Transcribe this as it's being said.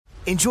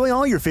Enjoy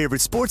all your favorite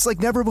sports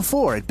like never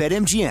before at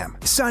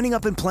BetMGM. Signing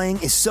up and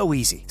playing is so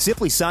easy.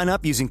 Simply sign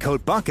up using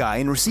code Buckeye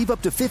and receive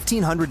up to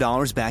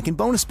 $1,500 back in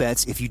bonus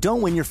bets if you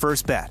don't win your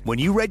first bet. When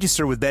you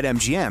register with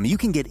BetMGM, you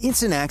can get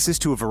instant access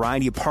to a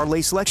variety of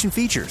parlay selection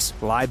features,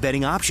 live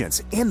betting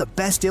options, and the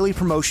best daily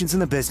promotions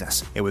in the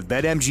business. And with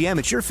BetMGM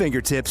at your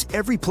fingertips,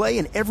 every play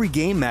and every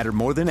game matter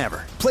more than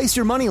ever. Place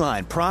your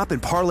moneyline, prop,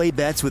 and parlay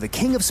bets with the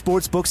king of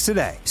sportsbooks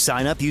today.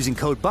 Sign up using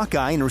code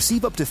Buckeye and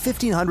receive up to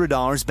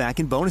 $1,500 back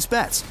in bonus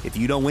bets if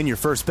you don't win your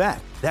first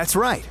bet. That's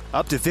right,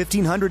 up to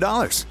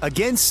 $1,500.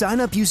 Again, sign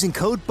up using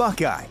code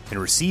Buckeye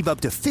and receive up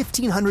to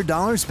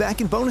 $1,500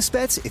 back in bonus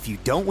bets if you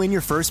don't win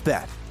your first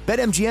bet.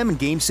 BetMGM and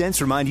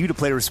GameSense remind you to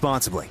play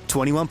responsibly.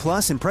 21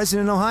 plus and present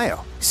in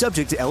Ohio.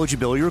 Subject to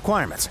eligibility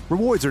requirements.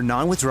 Rewards are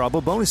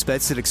non-withdrawable bonus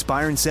bets that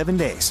expire in 7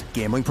 days.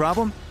 Gambling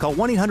problem? Call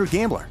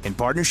 1-800-GAMBLER in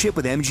partnership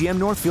with MGM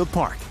Northfield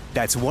Park.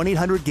 That's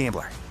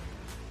 1-800-GAMBLER.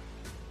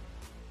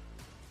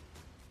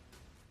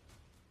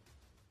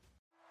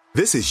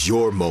 This is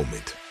your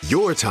moment,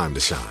 your time to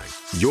shine,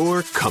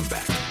 your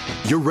comeback.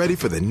 You're ready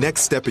for the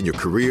next step in your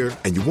career,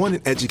 and you want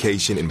an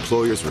education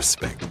employers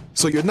respect.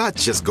 So you're not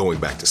just going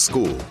back to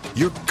school,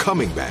 you're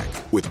coming back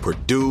with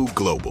Purdue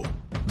Global.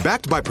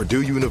 Backed by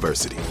Purdue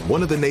University,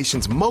 one of the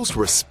nation's most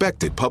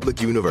respected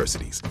public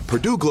universities,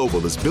 Purdue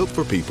Global is built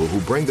for people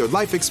who bring their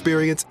life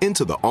experience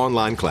into the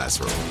online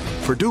classroom.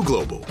 Purdue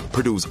Global,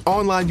 Purdue's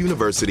online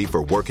university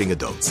for working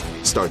adults.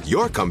 Start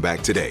your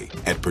comeback today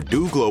at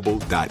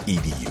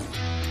purdueglobal.edu.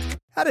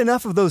 Had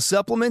enough of those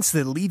supplements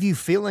that leave you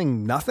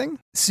feeling nothing?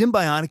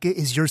 Symbiotica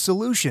is your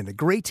solution to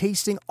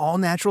great-tasting,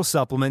 all-natural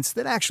supplements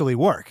that actually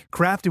work.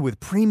 Crafted with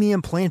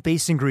premium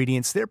plant-based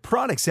ingredients, their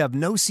products have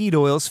no seed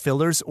oils,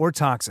 fillers, or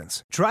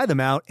toxins. Try them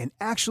out and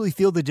actually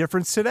feel the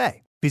difference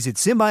today. Visit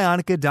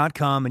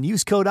Symbiotica.com and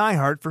use code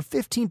IHEART for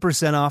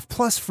 15% off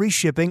plus free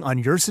shipping on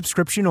your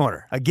subscription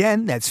order.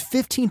 Again, that's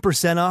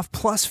 15% off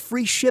plus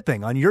free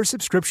shipping on your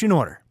subscription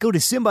order. Go to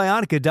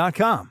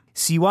Symbiotica.com,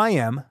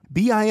 CYMBIOTIKA.com.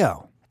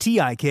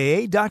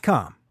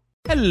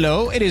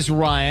 Hello, it is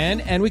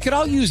Ryan, and we could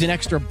all use an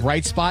extra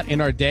bright spot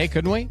in our day,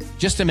 couldn't we?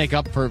 Just to make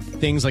up for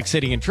things like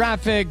sitting in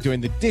traffic,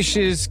 doing the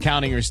dishes,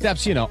 counting your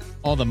steps, you know,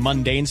 all the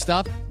mundane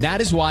stuff. That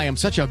is why I'm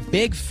such a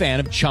big fan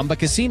of Chumba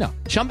Casino.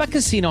 Chumba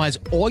Casino has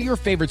all your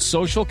favorite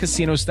social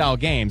casino-style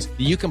games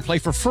that you can play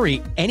for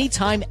free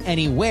anytime,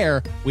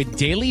 anywhere with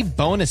daily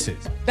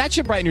bonuses. That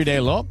should brighten your day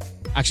a little.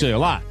 Actually, a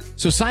lot.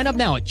 So sign up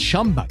now at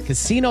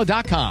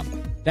ChumbaCasino.com.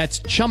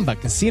 That's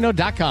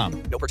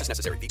ChumbaCasino.com. No purchase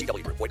necessary.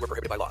 VGW Group. Void where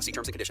prohibited by law. See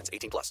terms and conditions.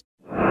 18 plus.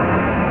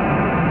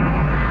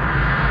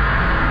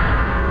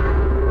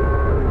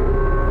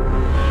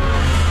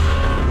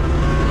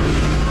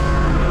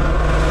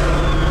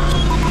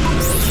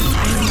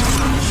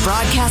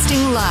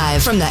 Broadcasting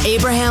live from the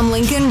Abraham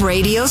Lincoln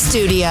Radio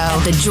Studio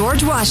at the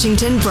George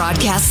Washington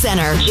Broadcast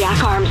Center.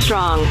 Jack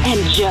Armstrong and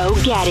Joe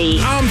Getty.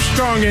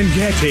 Armstrong and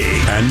Getty.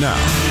 And now,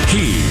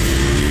 here's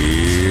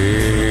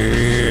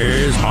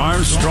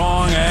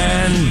Armstrong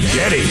and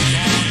Getty.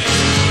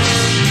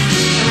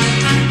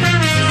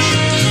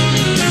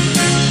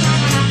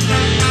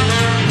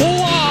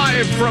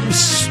 Live from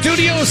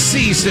Studio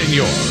C,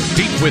 senor,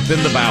 deep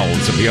within the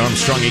bowels of the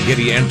Armstrong and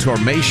Getty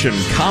Entormation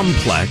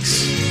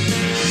Complex.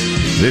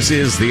 This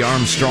is the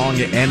Armstrong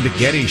and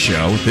Getty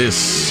Show.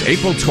 This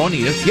April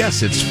 20th.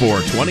 Yes, it's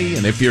 420,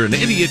 and if you're an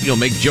idiot, you'll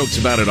make jokes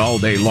about it all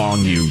day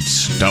long, you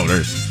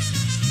stoners.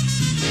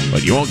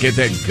 But you won't get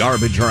that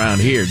garbage around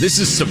here. This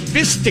is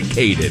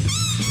sophisticated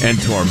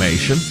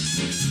entormation.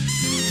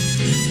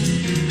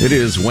 It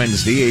is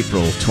Wednesday,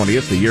 April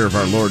 20th, the year of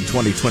our Lord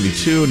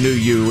 2022. Knew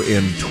you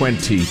in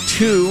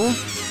 22.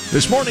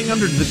 This morning,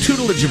 under the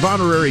tutelage of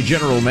honorary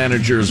general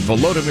managers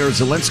Volodymyr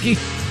Zelensky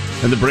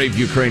and the brave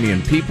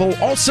Ukrainian people,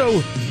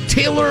 also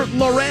Taylor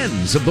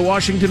Lorenz of the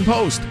Washington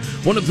Post,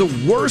 one of the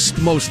worst,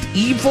 most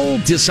evil,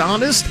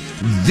 dishonest,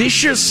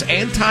 vicious,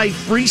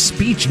 anti-free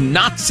speech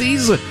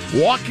Nazis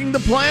walking the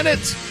planet.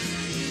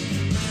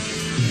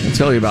 I'll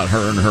tell you about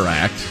her and her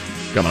act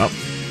coming up.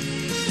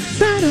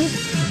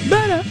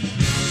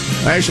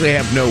 I actually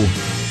have no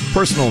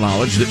personal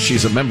knowledge that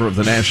she's a member of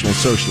the National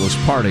Socialist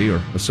Party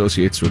or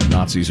associates with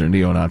Nazis or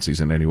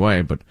neo-Nazis in any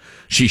way, but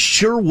she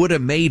sure would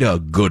have made a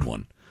good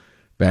one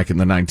back in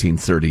the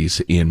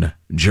 1930s in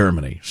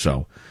Germany.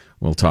 So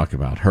we'll talk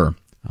about her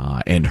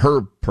and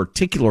her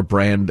particular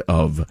brand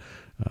of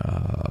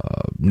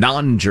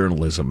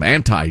non-journalism,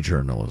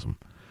 anti-journalism.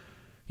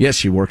 Yes,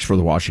 she works for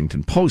the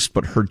Washington Post,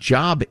 but her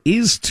job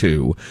is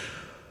to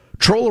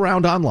troll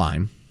around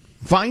online,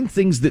 find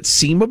things that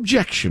seem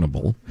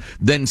objectionable,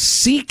 then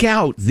seek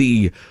out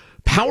the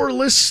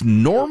powerless,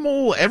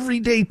 normal,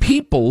 everyday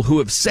people who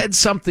have said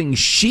something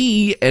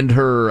she and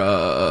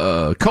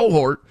her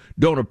cohort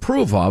don't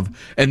approve of,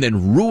 and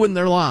then ruin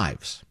their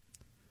lives.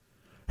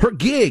 Her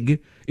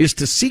gig is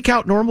to seek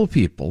out normal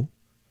people,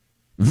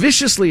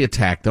 viciously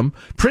attack them,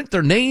 print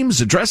their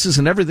names, addresses,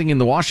 and everything in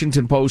the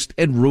Washington Post,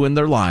 and ruin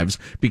their lives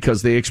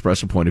because they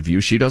express a point of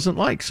view she doesn't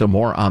like. So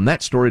more on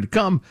that story to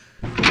come.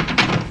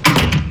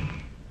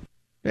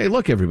 Hey,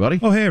 look, everybody.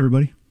 Oh, hey,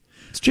 everybody.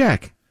 It's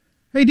Jack.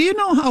 Hey, do you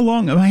know how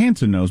long,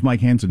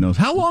 Mike Hansen knows,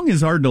 how long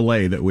is our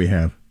delay that we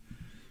have?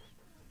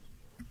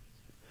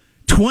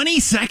 20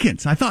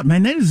 seconds. I thought,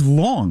 man, that is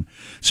long.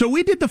 So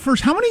we did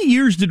how many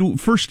years did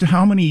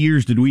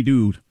we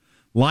do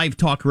live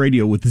talk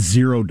radio with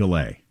zero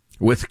delay?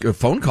 With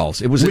phone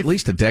calls. It was at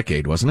least a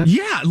decade, wasn't it?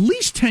 Yeah, at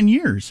least 10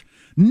 years.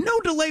 No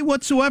delay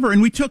whatsoever.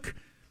 And we took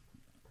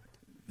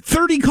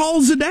 30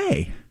 calls a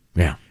day.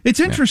 Yeah. It's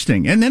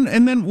interesting. Yeah. And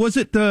then was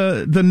it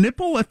the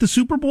nipple at the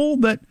Super Bowl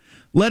that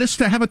led us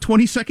to have a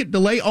 20-second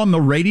delay on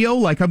the radio?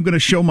 Like I'm going to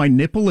show my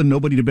nipple and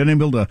nobody had been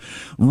able to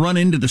run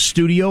into the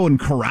studio and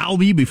corral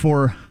me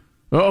before.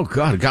 Oh,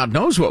 God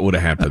knows what would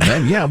have happened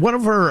then. Yeah, one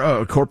of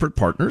our corporate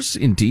partners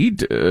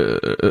indeed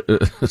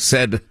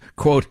said,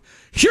 quote,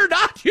 "You're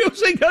not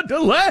using a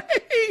delay."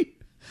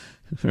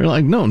 They're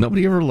like, no,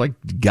 nobody ever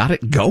got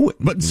it going.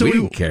 But so we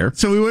didn't care.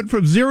 So we went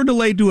from zero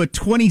delay to a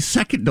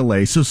 20-second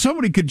delay. So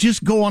somebody could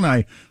just go on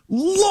a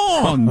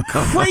long,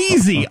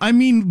 crazy, I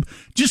mean,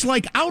 just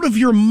like out of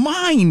your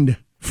mind,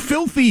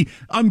 filthy,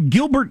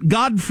 Gilbert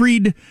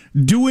Gottfried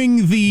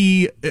doing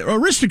the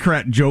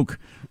aristocrat joke,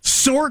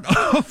 sort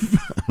of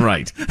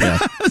right. Yeah.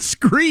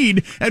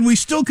 screed, and we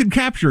still could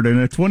capture it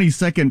in a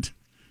 20-second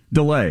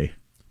delay.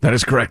 That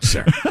is correct,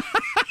 sir.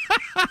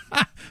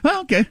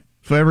 Well, okay.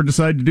 If I ever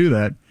decide to do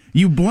that.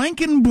 You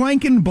blankety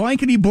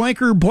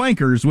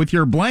blankers with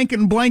your blank.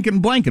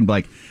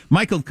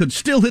 Michael could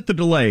still hit the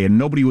delay and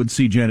nobody would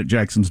see Janet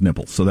Jackson's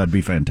nipples, so that'd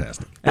be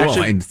fantastic.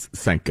 Actually, and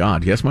thank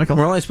God. Yes, Michael?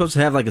 We're only supposed to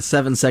have like a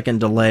 7-second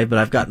delay, but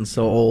I've gotten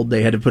so old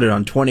they had to put it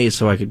on 20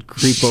 so I could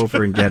creep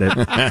over and get it.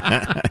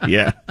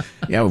 Yeah,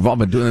 we've all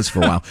been doing this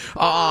for a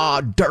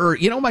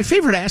while. My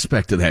favorite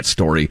aspect of that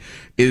story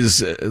is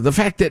the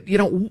fact that,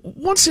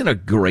 once in a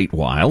great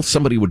while,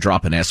 somebody would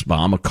drop an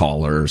S-bomb, a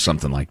caller or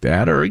something like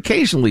that, or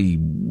occasionally,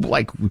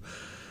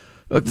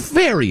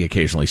 very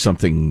occasionally,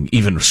 something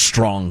even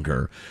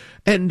stronger.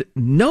 And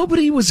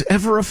nobody was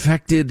ever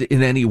affected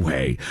in any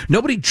way.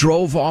 Nobody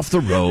drove off the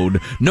road.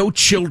 No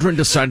children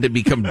decided to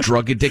become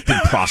drug-addicted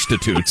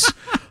prostitutes.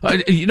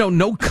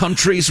 No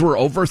countries were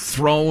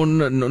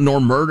overthrown,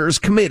 nor murders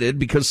committed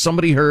because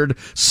somebody heard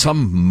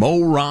some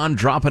moron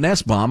drop an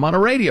S-bomb on a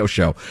radio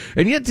show.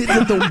 And yet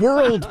the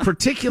world,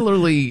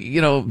 particularly,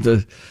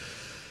 the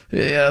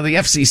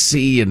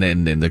FCC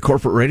and the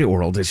corporate radio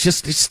world is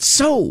just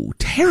so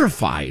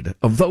terrified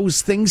of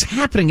those things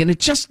happening, and it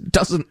just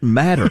doesn't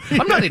matter.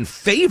 I'm not in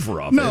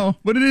favor of it. No,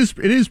 but it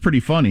is pretty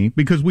funny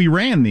because we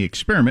ran the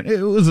experiment.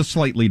 It was a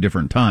slightly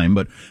different time,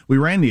 but we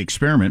ran the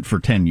experiment for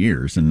 10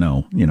 years, and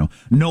no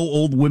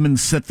old women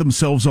set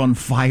themselves on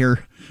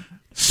fire,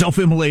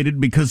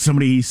 self-immolated because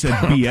somebody said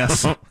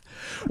BS.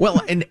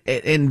 Well, and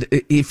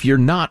if you're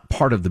not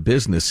part of the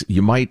business,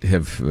 you might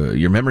have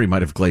your memory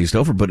might have glazed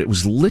over, but it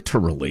was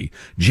literally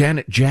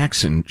Janet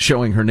Jackson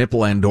showing her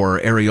nipple and/or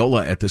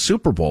areola at the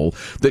Super Bowl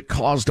that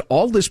caused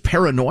all this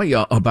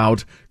paranoia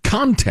about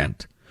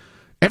content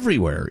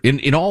everywhere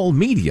in all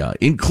media,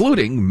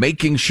 including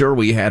making sure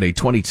we had a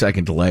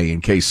 20-second delay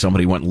in case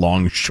somebody went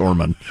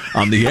longshoreman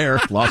on the air,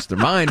 lost their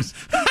minds.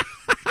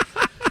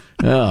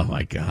 Oh,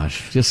 my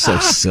gosh. Just so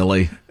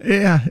silly.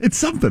 Yeah, it's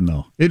something,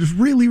 though. It is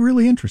really,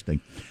 really interesting.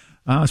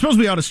 I suppose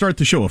we ought to start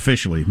the show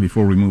officially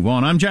before we move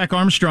on. I'm Jack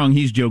Armstrong.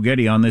 He's Joe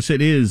Getty on this.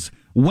 It is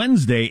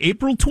Wednesday,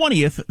 April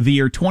 20th, the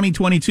year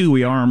 2022.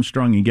 We are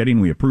Armstrong and Getty, and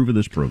we approve of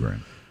this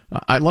program.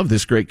 I love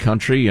this great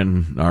country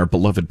and our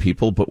beloved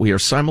people, but we are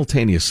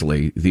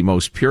simultaneously the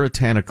most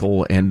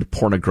puritanical and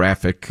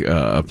pornographic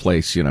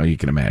place, you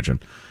can imagine.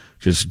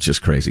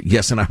 Just crazy.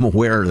 Yes, and I'm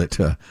aware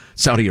that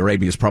Saudi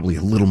Arabia is probably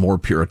a little more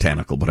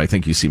puritanical, but I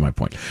think you see my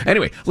point.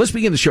 Anyway, let's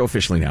begin the show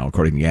officially now,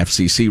 according to the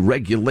FCC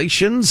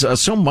regulations.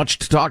 So much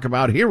to talk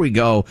about. Here we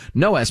go.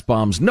 No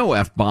S-bombs, no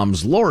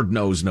F-bombs, Lord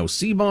knows no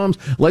C-bombs.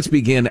 Let's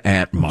begin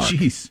at Mark.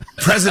 Jeez.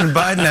 President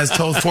Biden has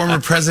told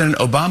former President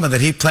Obama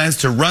that he plans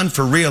to run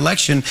for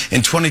re-election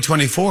in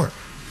 2024.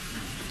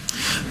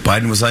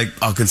 Biden was like,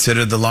 "I'll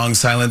consider the long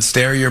silent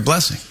stare your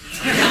blessing."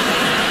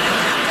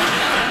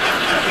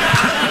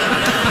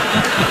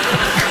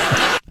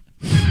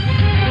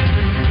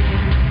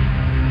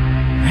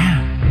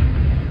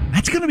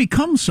 That's going to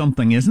become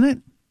something, isn't it?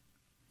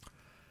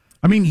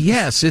 I mean,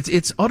 yes,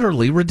 it's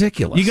utterly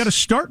ridiculous. You got to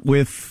start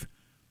with,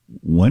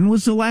 when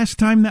was the last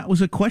time that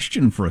was a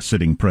question for a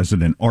sitting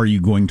president? Are you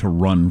going to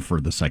run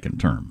for the second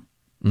term?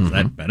 Mm-hmm. Has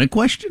that been a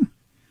question?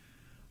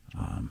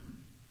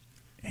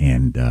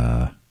 And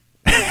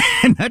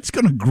that's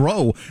going to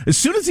grow. As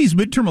soon as these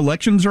midterm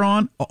elections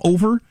are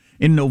over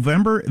in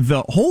November,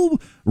 the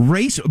whole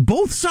race,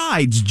 both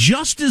sides,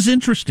 just as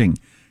interesting.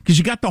 Because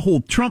you got the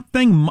whole Trump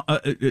thing.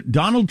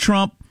 Donald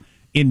Trump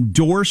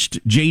endorsed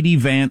J.D.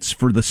 Vance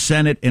for the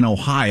Senate in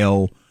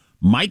Ohio.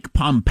 Mike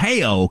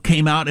Pompeo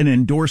came out and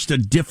endorsed a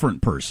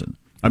different person.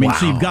 I mean, wow.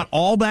 So you've got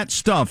all that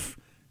stuff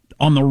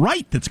on the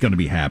right that's going to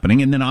be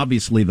happening. And then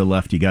obviously the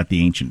left, you got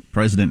the ancient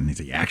president. And is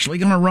he actually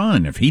going to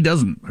run? If he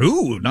doesn't,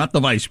 who? Not the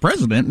vice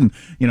president.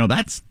 And,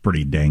 that's a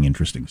pretty dang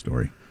interesting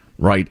story.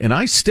 Right. And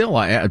I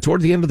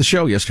toward the end of the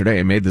show yesterday,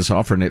 I made this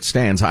offer and it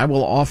stands. I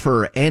will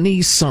offer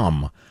any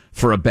sum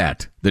for a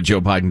bet that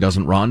Joe Biden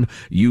doesn't run.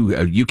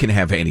 You can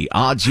have any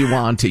odds you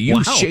want.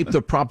 You shape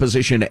the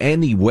proposition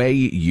any way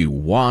you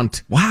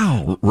want.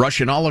 Wow.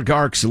 Russian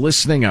oligarchs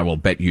listening, I will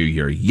bet you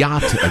your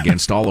yacht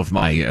against all of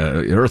my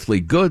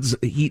earthly goods.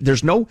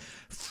 There's no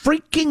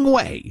freaking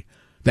way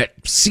that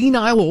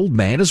senile old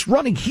man is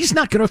running. He's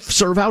not going to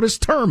serve out his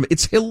term.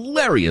 It's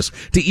hilarious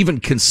to even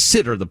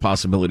consider the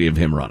possibility of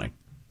him running.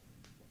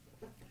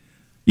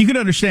 You can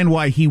understand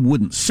why he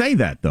wouldn't say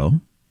that, though.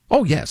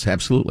 Oh, yes,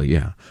 absolutely,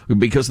 yeah.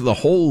 Because of the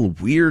whole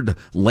weird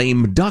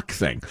lame duck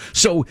thing.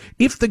 So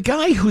if the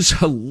guy who's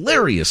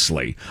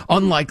hilariously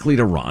unlikely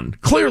to run,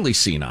 clearly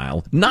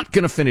senile, not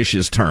going to finish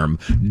his term,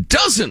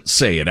 doesn't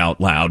say it out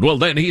loud, well,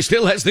 then he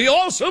still has the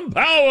awesome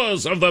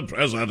powers of the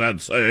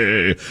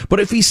presidency.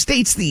 But if he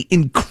states the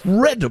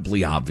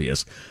incredibly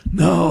obvious,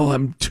 no,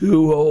 I'm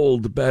too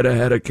old to bet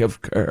ahead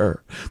of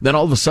Kerr, then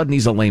all of a sudden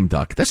he's a lame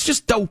duck. That's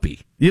just dopey.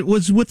 It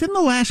was within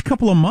the last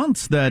couple of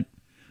months that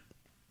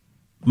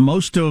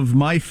most of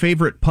my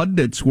favorite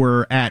pundits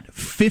were at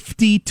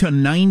 50 to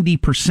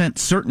 90%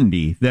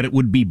 certainty that it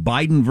would be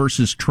Biden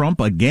versus Trump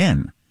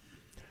again.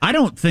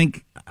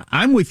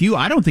 I'm with you.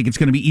 I don't think it's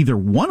going to be either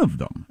one of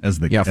them as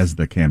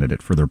the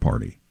candidate for their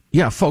party.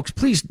 Yeah, folks,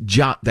 please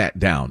jot that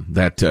down,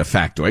 that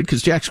factoid,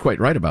 because Jack's quite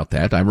right about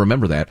that. I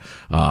remember that,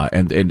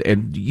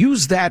 and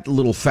use that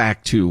little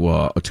fact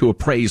to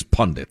appraise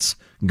pundits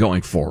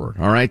going forward.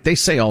 All right, they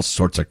say all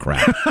sorts of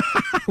crap.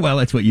 Well,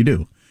 that's what you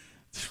do.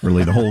 It's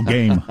really the whole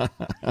game.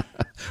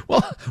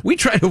 Well, we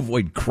try to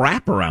avoid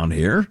crap around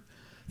here.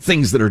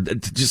 Things that are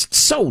just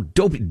so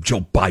dopey.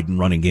 Joe Biden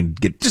running in.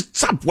 Just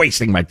stop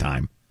wasting my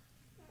time.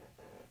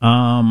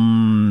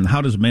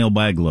 How does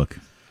mailbag look?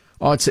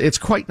 Oh, it's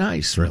quite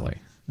nice, really.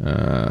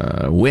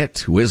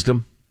 Wit,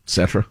 wisdom,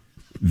 etc.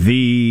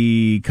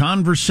 The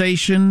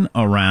conversation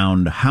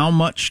around how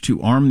much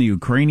to arm the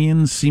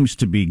Ukrainians seems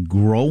to be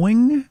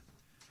growing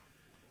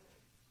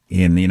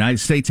in the United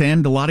States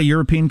and a lot of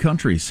European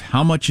countries.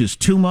 How much is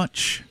too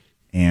much?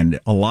 And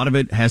a lot of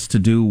it has to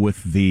do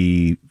with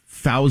the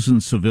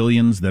 1,000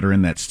 civilians that are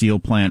in that steel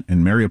plant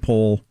in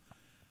Mariupol.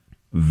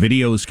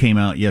 Videos came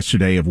out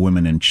yesterday of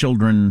women and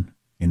children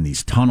in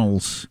these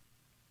tunnels,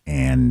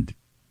 and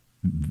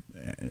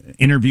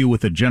interview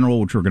with a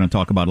general, which we're going to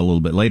talk about a little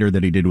bit later,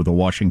 that he did with a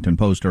Washington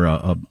Post, or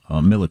a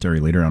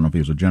military leader. I don't know if he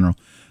was a general.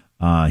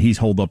 He's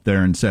holed up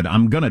there and said,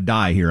 I'm going to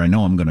die here. I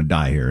know I'm going to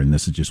die here, and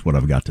this is just what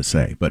I've got to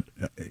say. But,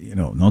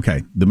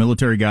 okay, the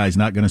military guy's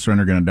not going to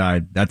surrender, going to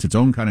die. That's its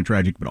own kind of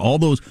tragic. But all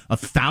those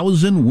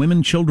 1,000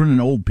 women, children,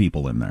 and old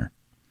people in there.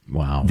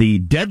 Wow. The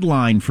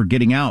deadline for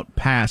getting out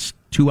passed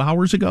 2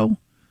 hours ago.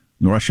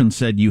 The Russians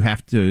said you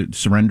have to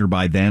surrender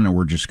by then or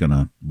we're just going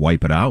to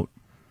wipe it out.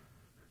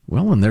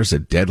 Well, and there's a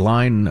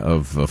deadline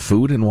of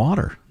food and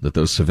water that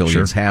those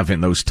civilians have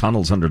in those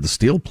tunnels under the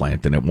steel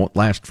plant, and it won't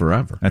last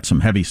forever. That's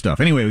some heavy stuff.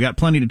 Anyway, we got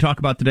plenty to talk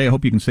about today. I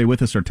hope you can stay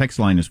with us. Our text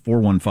line is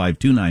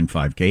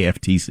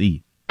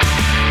 415-295-KFTC.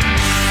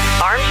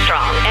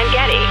 Armstrong and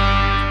Getty.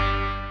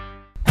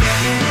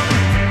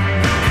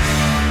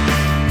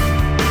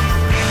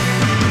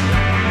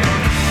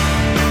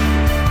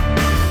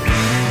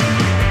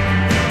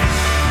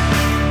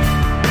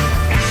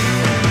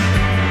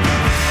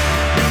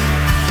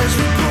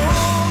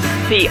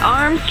 The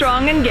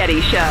Armstrong and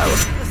Getty Show.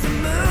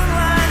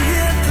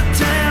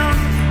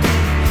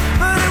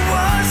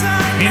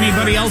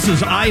 Anybody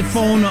else's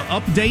iPhone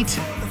update?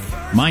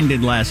 Mine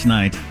did last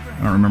night.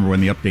 I don't remember when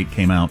the update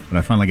came out, but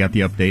I finally got the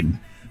update and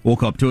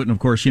woke up to it. And, of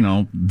course,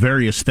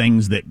 various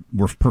things that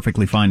were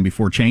perfectly fine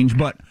before change.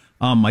 But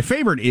my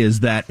favorite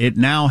is that it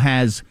now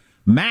has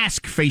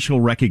mask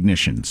facial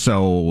recognition.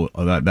 So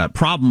that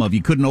problem of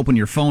you couldn't open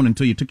your phone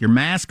until you took your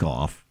mask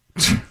off.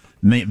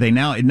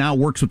 It now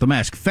works with the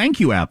mask. Thank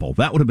you, Apple.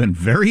 That would have been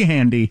very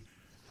handy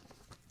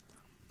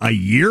a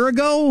year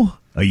ago,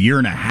 a year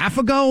and a half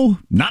ago.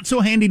 Not so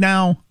handy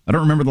now. I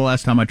don't remember the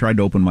last time I tried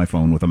to open my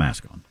phone with a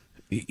mask on.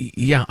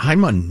 Yeah,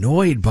 I'm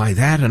annoyed by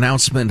that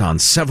announcement on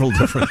several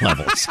different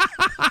levels.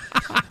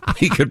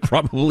 We could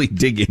probably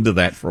dig into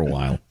that for a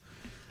while.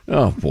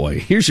 Oh, boy.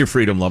 Here's your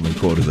freedom-loving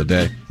quote of the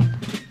day.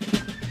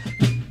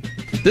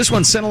 This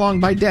one's sent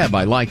along by Deb.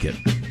 I like it.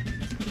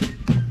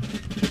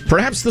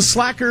 Perhaps the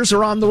slackers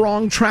are on the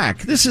wrong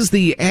track. This is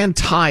the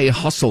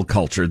anti-hustle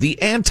culture, the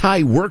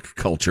anti-work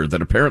culture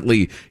that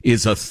apparently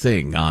is a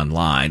thing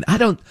online. I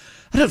don't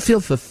feel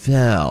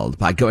fulfilled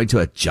by going to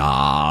a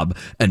job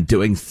and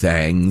doing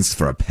things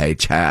for a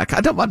paycheck.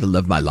 I don't want to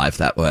live my life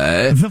that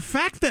way. The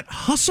fact that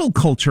hustle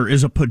culture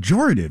is a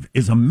pejorative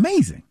is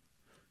amazing.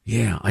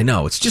 Yeah, I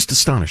know. It's just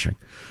astonishing.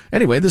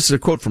 Anyway, this is a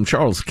quote from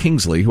Charles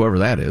Kingsley, whoever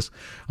that is.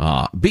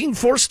 Being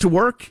forced to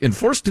work and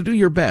forced to do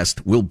your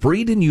best will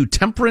breed in you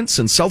temperance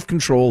and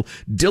self-control,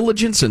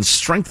 diligence and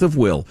strength of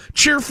will,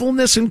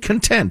 cheerfulness and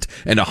content,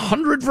 and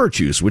 100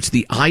 virtues which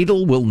the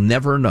idle will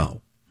never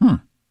know. I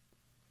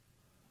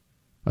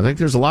think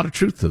there's a lot of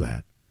truth to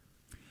that.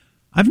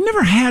 I've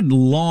never had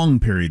long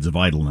periods of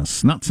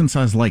idleness, not since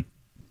I was like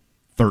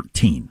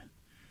 13.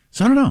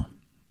 So I don't know.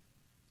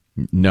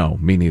 No,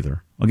 me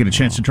neither. I'll get a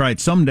chance to try it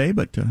someday,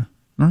 but I don't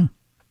know.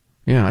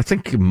 Yeah, I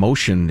think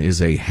motion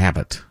is a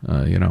habit,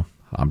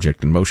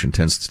 Object in motion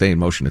tends to stay in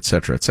motion, et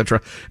cetera, et cetera.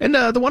 And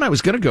the one I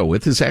was going to go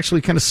with is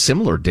actually kind of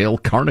similar. Dale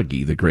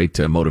Carnegie, the great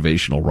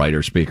motivational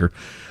writer, speaker.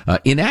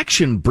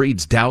 Inaction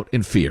breeds doubt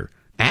and fear.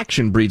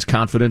 Action breeds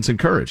confidence and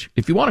courage.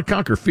 If you want to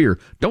conquer fear,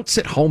 don't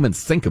sit home and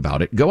think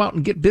about it. Go out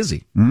and get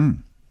busy. There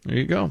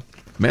you go.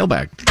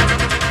 Mailbag.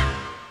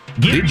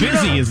 Get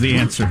busy is the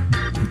answer.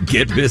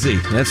 Get busy.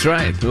 That's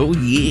right. Oh,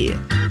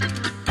 yeah.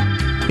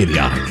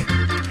 Idiotic.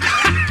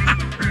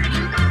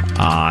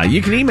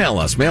 You can email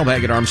us,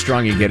 mailbag at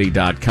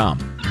armstrongandgetty.com.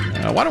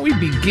 Why don't we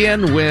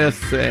begin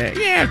with,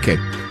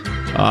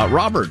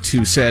 Robert,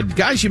 who said,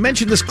 guys, you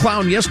mentioned this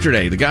clown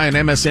yesterday, the guy on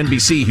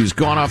MSNBC who's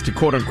gone off to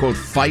quote-unquote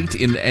fight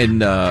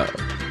in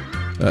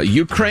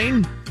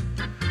Ukraine.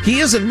 He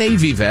is a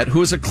Navy vet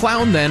who is a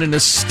clown then and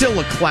is still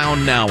a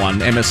clown now on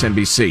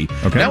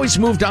MSNBC. Okay. Now he's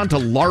moved on to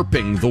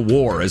LARPing the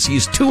war as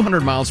he's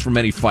 200 miles from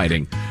any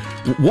fighting.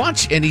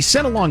 Watch, and he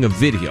sent along a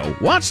video.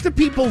 Watch the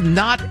people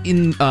not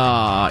in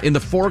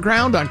the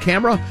foreground on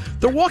camera.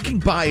 They're walking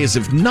by as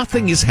if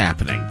nothing is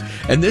happening,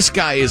 and this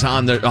guy is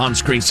on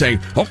screen saying,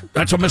 "Oh,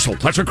 that's a missile.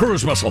 That's a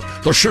cruise missile.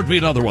 There should be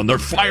another one. They're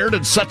fired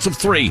in sets of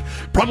 3,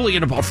 probably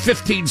in about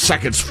 15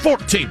 seconds.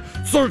 14,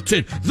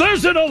 13.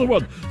 There's another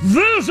one.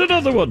 There's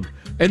another one."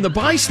 And the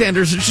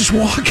bystanders are just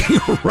walking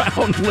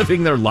around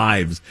living their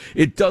lives.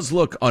 It does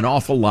look an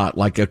awful lot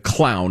like a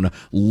clown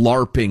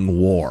LARPing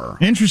war.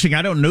 Interesting.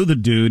 I don't know the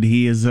dude.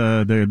 He is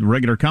the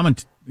regular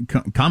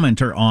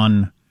commenter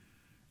on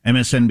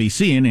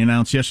MSNBC, and he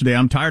announced yesterday,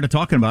 I'm tired of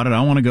talking about it.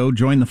 I want to go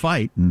join the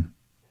fight.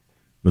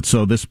 But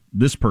so this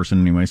person,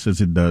 anyway, says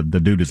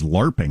the dude is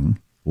LARPing.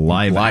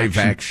 Live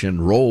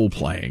action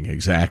role-playing,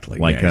 exactly.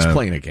 Like he's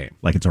playing a game.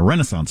 Like it's a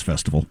Renaissance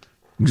festival.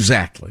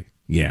 Exactly.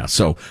 Yeah,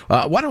 so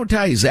why don't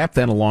I zap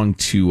that along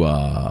to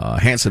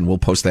Hanson? We'll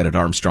post that at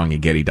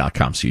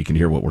armstrongandgetty.com so you can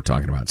hear what we're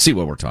talking about, see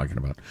what we're talking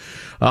about.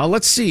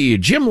 Let's see.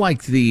 Jim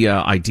liked the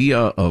idea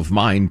of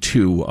mine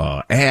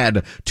to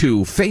add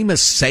to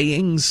famous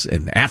sayings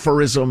and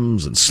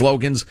aphorisms and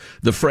slogans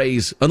the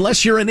phrase,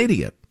 unless you're an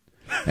idiot.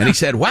 And he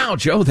said, wow,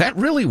 Joe, that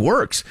really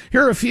works.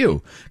 Here are a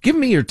few. Give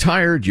me your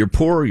tired, your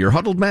poor, your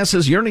huddled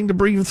masses yearning to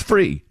breathe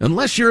free,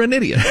 unless you're an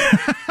idiot.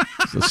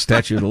 It's the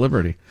Statue of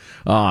Liberty.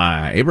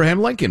 Abraham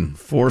Lincoln,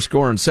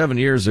 7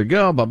 years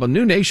ago, a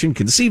new nation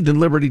conceived in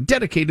liberty,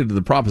 dedicated to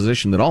the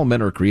proposition that all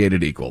men are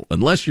created equal,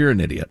 unless you're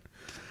an idiot.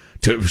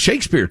 To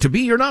Shakespeare, to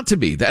be or not to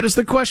be, that is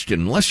the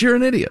question, unless you're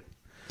an idiot.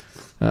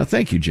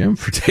 Thank you, Jim,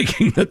 for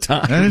taking the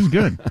time. That is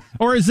good.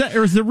 Or is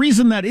the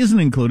reason that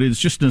isn't included is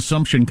just an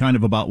assumption kind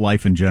of about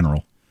life in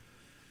general?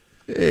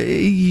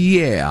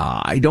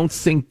 Yeah, I don't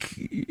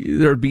think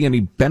there'd be any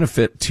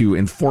benefit to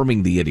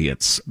informing the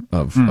idiots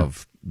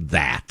of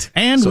that.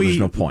 And so there's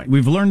no point.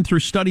 We've learned through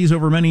studies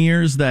over many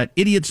years that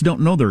idiots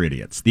don't know they're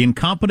idiots. The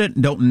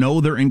incompetent don't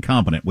know they're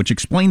incompetent, which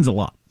explains a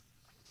lot.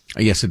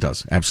 Yes, it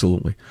does.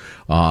 Absolutely.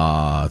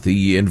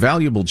 The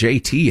invaluable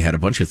JT had a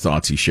bunch of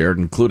thoughts he shared,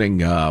 including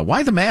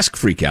why the mask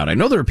freak out. I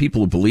know there are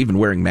people who believe in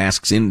wearing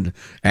masks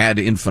ad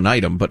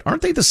infinitum, but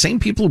aren't they the same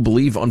people who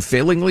believe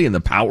unfailingly in the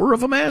power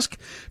of a mask?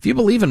 If you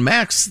believe in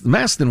masks,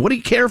 then what do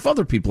you care if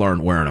other people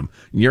aren't wearing them?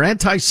 In your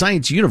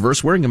anti-science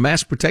universe, wearing a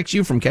mask protects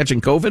you from catching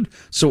COVID.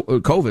 So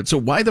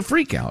why the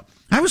freak out?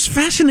 I was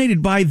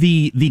fascinated by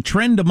the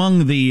trend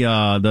among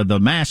the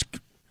mask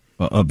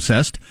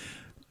obsessed.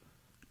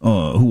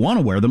 Who want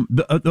to wear them,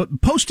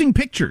 posting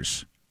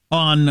pictures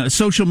on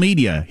social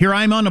media. Here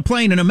I'm on a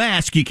plane in a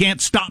mask. You can't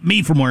stop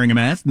me from wearing a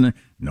mask. And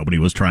nobody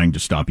was trying to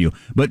stop you.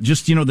 But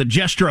just, the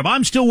gesture of,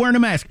 I'm still wearing a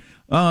mask.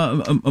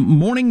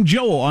 Morning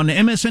Joe on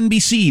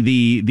MSNBC,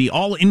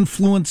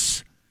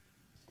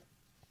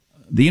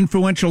 the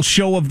influential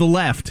show of the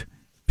left.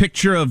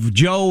 Picture of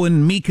Joe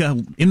and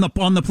Mika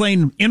on the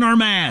plane in our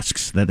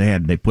masks that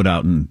they put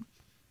out and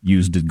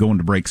used to go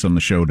into breaks on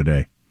the show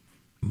today.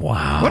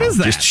 Wow. What is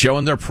that? Just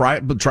showing their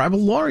tribal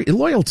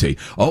loyalty.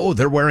 Oh,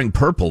 they're wearing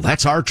purple.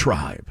 That's our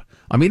tribe.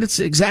 I mean, it's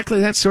exactly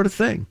that sort of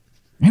thing.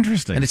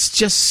 Interesting. And it's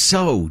just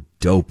so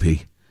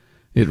dopey.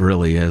 It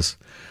really is.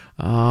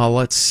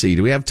 Let's see.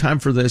 Do we have time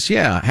for this?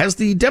 Yeah. Has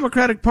the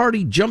Democratic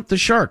Party jumped the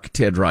shark?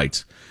 Ted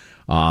writes.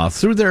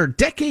 Through their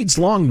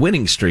decades-long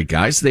winning streak,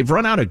 guys, they've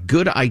run out of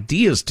good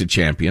ideas to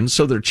champion,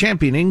 so they're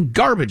championing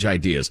garbage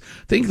ideas.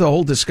 I think the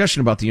whole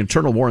discussion about the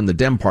internal war in the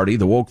Dem Party,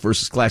 the woke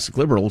versus classic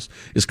liberals,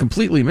 is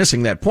completely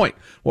missing that point.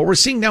 What we're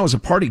seeing now is a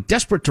party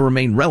desperate to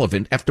remain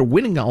relevant after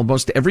winning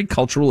almost every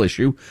cultural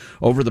issue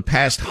over the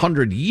past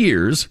 100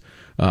 years,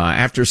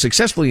 after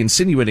successfully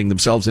insinuating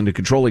themselves into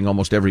controlling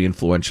almost every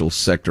influential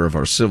sector of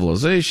our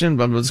civilization.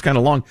 But it's kind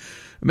of long.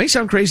 It may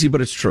sound crazy,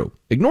 but it's true.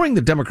 Ignoring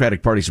the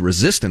Democratic Party's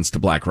resistance to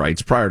black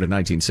rights prior to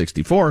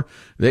 1964,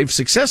 they've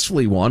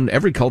successfully won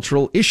every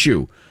cultural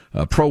issue.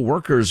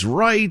 Pro-workers'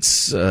 rights,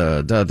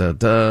 Sinclair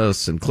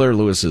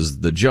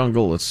Lewis's The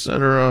Jungle,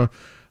 etc.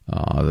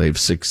 They've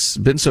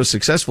been so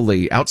successful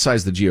they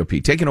outsized the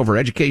GOP, taken over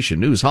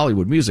education, news,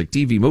 Hollywood, music,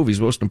 TV, movies,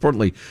 most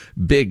importantly,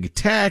 big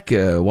tech,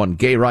 won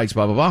gay rights,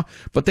 blah, blah, blah.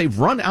 But they've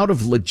run out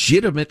of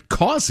legitimate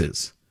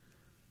causes.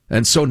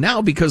 And so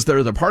now, because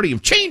they're the party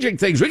of changing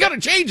things, we got to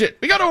change it.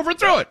 We got to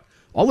overthrow it.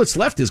 All that's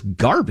left is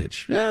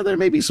garbage. Yeah, there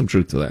may be some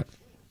truth to that.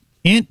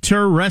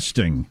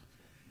 Interesting.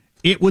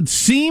 It would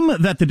seem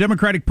that the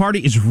Democratic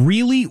Party is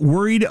really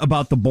worried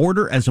about the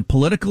border as a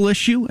political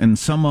issue, and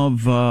some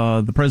of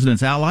the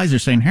president's allies are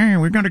saying, hey,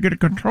 we're going to get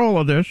control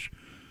of this.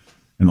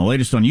 And the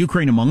latest on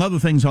Ukraine, among other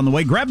things, on the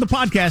way. Grab the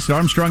podcast at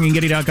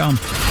ArmstrongandGetty.com.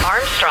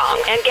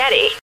 Armstrong and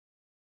Getty.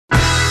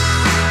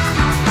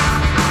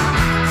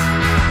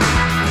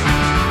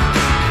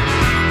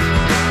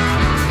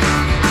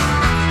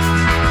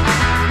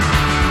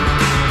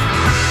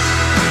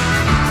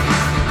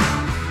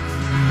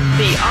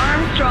 The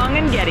Armstrong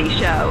and Getty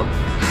Show.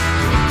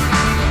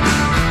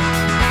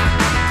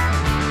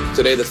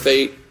 Today, the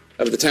fate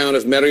of the town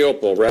of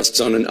Mariupol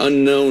rests on an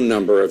unknown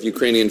number of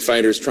Ukrainian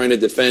fighters trying to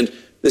defend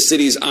the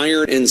city's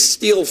iron and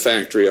steel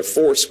factory, a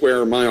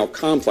 4-square-mile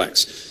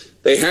complex.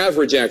 They have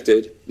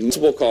rejected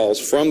multiple calls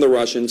from the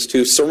Russians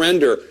to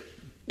surrender,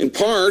 in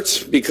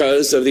part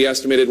because of the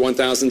estimated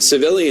 1,000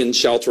 civilians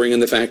sheltering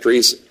in the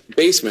factory's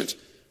basement.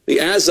 The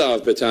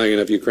Azov Battalion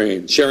of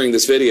Ukraine sharing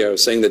this video,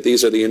 saying that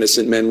these are the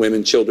innocent men,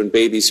 women, children,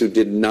 babies who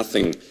did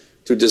nothing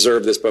to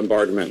deserve this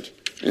bombardment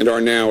and are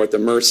now at the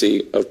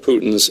mercy of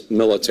Putin's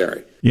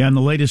military. Yeah, and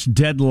the latest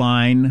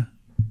deadline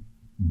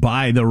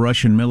by the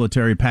Russian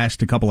military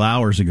passed a couple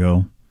hours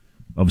ago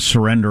of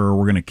surrender or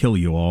we're going to kill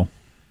you all.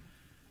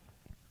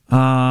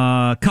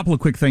 A couple of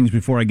quick things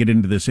before I get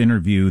into this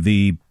interview.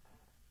 The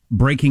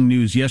breaking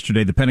news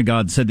yesterday, the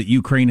Pentagon said that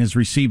Ukraine has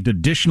received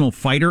additional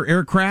fighter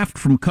aircraft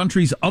from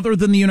countries other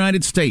than the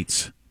United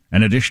States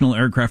and additional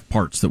aircraft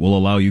parts that will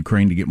allow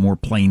Ukraine to get more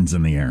planes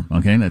in the air.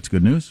 Okay, that's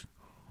good news.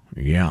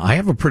 Yeah, I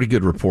have a pretty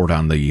good report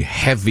on the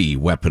heavy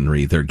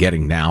weaponry they're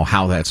getting now,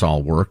 how that's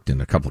all worked,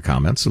 in a couple of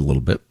comments, a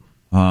little bit.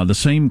 The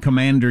same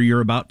commander you're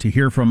about to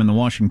hear from in the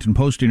Washington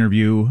Post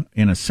interview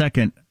in a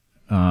second,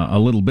 a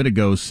little bit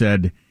ago,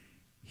 said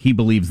he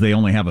believes they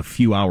only have a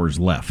few hours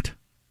left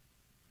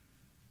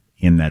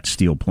in that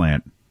steel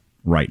plant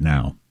right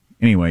now.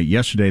 Anyway,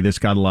 yesterday this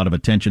got a lot of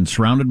attention.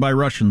 Surrounded by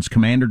Russians,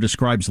 commander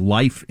describes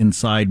life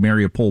inside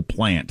Mariupol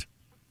plant.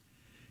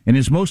 In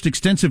his most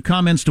extensive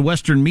comments to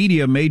Western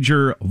media,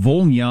 Major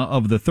Volnya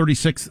of the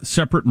 36th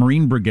Separate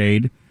Marine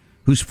Brigade,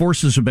 whose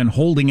forces have been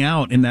holding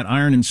out in that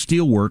iron and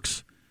steel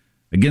works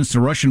against a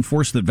Russian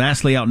force that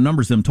vastly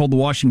outnumbers them, told the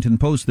Washington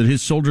Post that his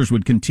soldiers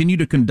would continue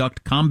to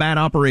conduct combat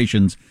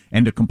operations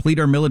and to complete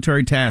our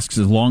military tasks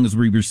as long as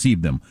we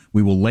receive them.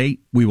 We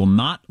will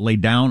not lay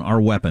down our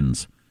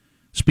weapons.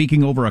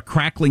 Speaking over a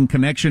crackling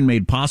connection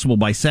made possible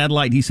by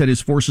satellite, he said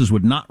his forces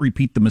would not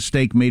repeat the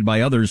mistake made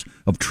by others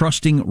of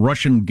trusting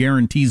Russian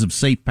guarantees of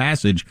safe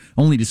passage,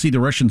 only to see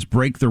the Russians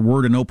break their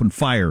word and open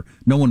fire.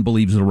 No one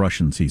believes the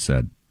Russians, he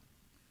said.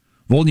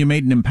 Volnya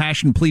made an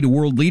impassioned plea to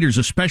world leaders,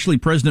 especially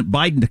President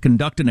Biden, to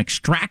conduct an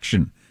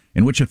extraction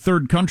in which a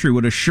third country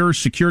would assure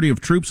security of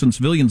troops and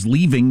civilians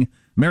leaving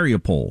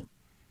Mariupol.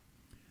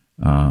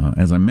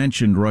 As I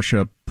mentioned,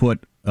 Russia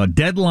put a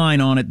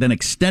deadline on it, then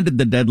extended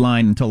the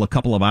deadline until a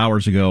couple of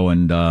hours ago,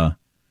 and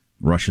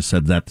Russia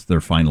said that's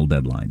their final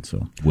deadline,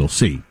 so we'll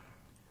see.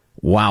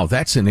 Wow,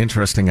 that's an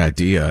interesting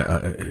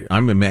idea.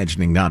 I'm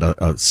imagining not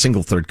a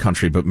single third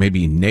country, but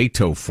maybe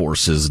NATO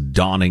forces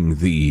donning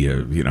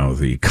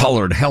the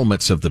colored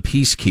helmets of the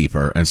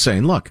peacekeeper and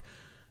saying, look,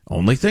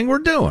 only thing we're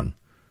doing,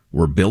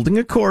 we're building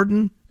a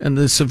cordon and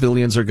the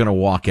civilians are going to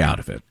walk out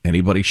of it.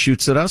 Anybody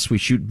shoots at us, we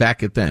shoot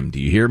back at them. Do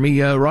you hear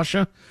me,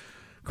 Russia?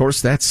 Of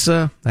course, that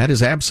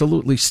is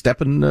absolutely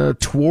stepping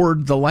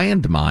toward the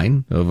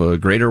landmine of a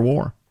greater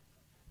war.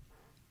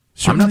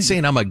 Certainly, I'm not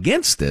saying I'm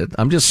against it.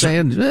 I'm just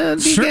saying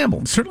be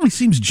gamble. Certainly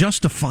seems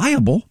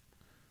justifiable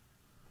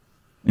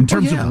in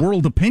terms of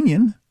world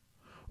opinion.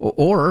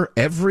 Or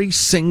every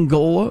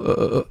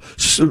single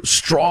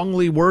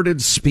strongly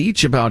worded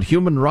speech about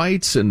human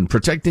rights and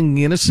protecting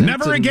the innocent.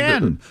 Never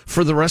again.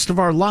 For the rest of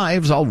our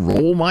lives, I'll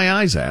roll my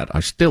eyes at.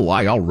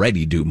 I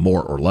already do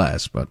more or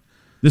less, but.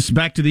 This is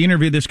back to the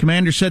interview. This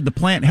commander said the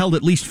plant held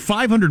at least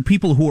 500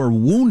 people who are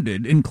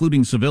wounded,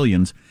 including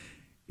civilians.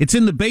 It's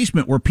in the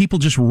basement where people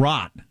just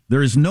rot.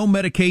 There is no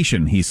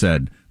medication, he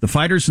said. The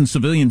fighters and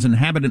civilians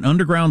inhabit an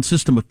underground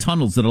system of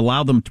tunnels that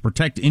allow them to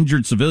protect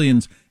injured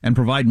civilians and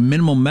provide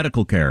minimal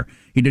medical care.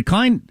 He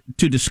declined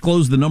to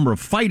disclose the number of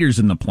fighters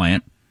in the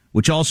plant,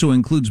 which also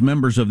includes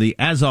members of the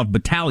Azov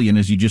Battalion,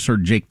 as you just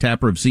heard Jake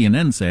Tapper of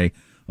CNN say,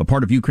 a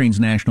part of Ukraine's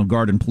National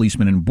Guard and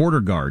policemen and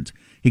border guards.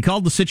 He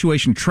called the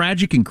situation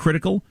tragic and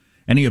critical,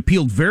 and he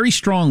appealed very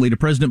strongly to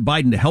President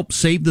Biden to help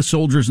save the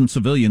soldiers and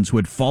civilians who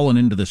had fallen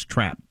into this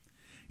trap.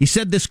 He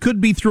said this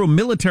could be through a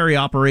military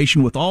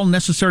operation with all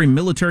necessary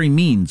military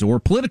means or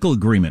political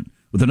agreement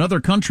with another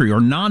country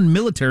or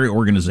non-military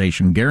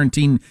organization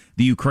guaranteeing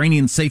the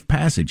Ukrainian safe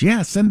passage.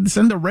 Yeah, send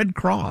the Red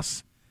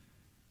Cross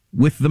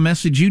with the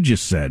message you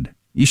just said.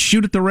 You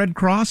shoot at the Red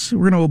Cross,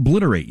 we're going to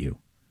obliterate you.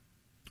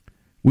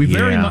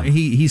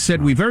 He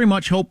said, we very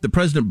much hope that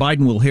President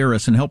Biden will hear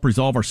us and help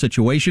resolve our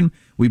situation.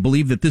 We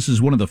believe that this is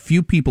one of the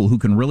few people who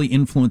can really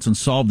influence and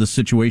solve this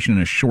situation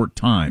in a short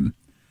time.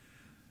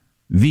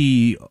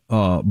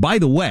 By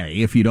the way,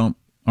 if you don't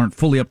aren't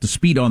fully up to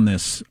speed on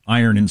this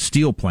iron and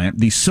steel plant.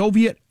 The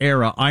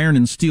Soviet-era iron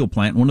and steel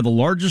plant, one of the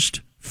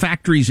largest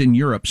factories in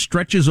Europe,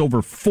 stretches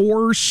over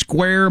 4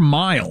 square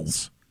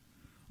miles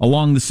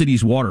along the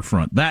city's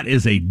waterfront. That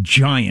is a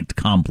giant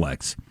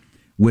complex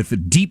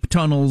with deep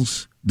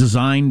tunnels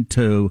designed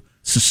to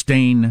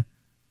sustain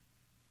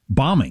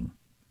bombing.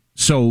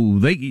 So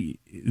the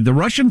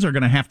Russians are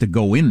going to have to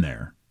go in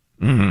there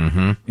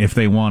if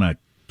they want to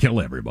kill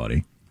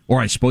everybody. Or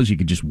I suppose you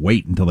could just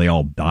wait until they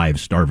all die of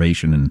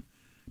starvation and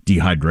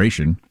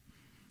dehydration.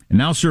 And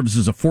now serves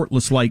as a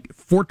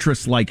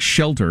fortress-like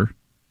shelter.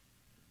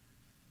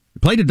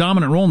 It played a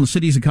dominant role in the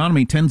city's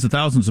economy. Tens of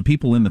thousands of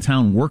people in the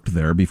town worked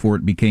there before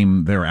it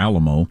became their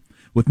Alamo.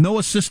 With no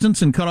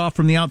assistance and cut off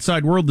from the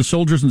outside world, the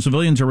soldiers and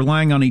civilians are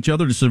relying on each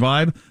other to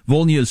survive.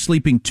 Volnya is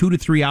sleeping 2 to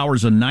 3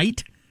 hours a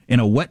night in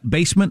a wet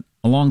basement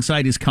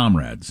alongside his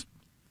comrades.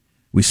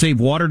 We save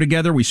water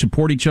together, we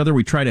support each other,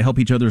 we try to help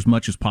each other as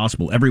much as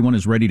possible. Everyone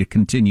is ready to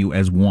continue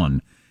as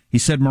one. He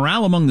said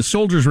morale among the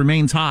soldiers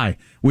remains high.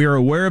 We are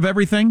aware of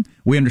everything,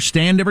 we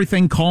understand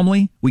everything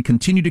calmly, we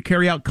continue to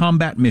carry out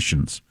combat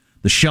missions.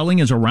 The shelling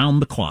is around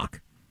the clock.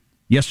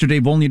 Yesterday,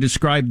 Volnya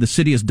described the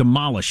city as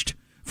demolished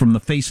from the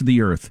face of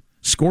the earth.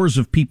 Scores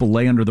of people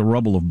lay under the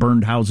rubble of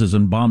burned houses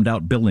and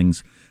bombed-out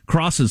buildings.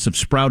 Crosses have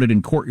sprouted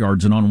in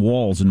courtyards and on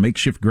walls, and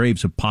makeshift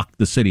graves have pocked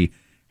the city.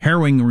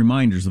 Harrowing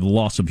reminders of the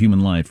loss of human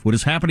life. What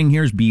is happening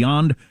here is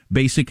beyond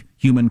basic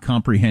human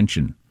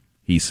comprehension,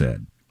 he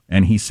said.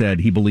 And he said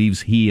he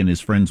believes he and his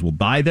friends will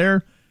die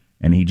there,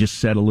 and he just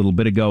said a little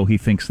bit ago he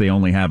thinks they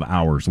only have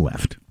hours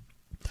left.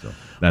 So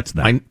that's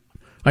that.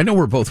 I know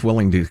we're both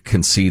willing to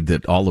concede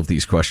that all of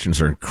these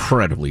questions are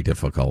incredibly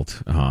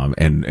difficult,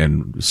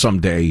 and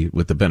someday,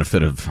 with the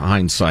benefit of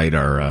hindsight,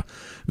 our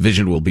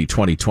vision will be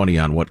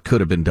 20/20 on what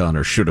could have been done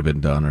or should have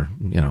been done, or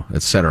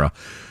et cetera.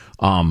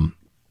 On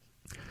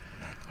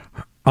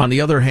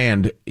the other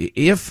hand,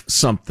 if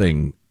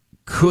something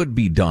could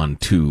be done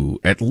to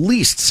at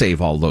least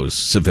save all those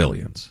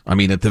civilians, I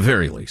mean, at the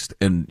very least,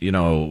 and,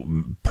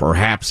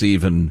 perhaps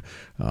even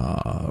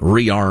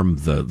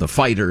rearm the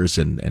fighters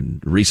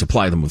and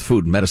resupply them with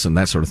food and medicine,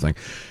 that sort of thing,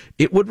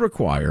 it would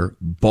require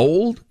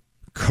bold,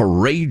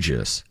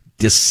 courageous,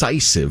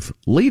 decisive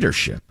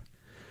leadership.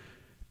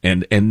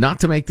 And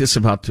not to make this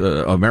about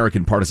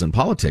American partisan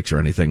politics or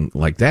anything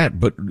like that,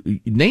 but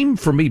name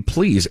for me,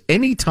 please,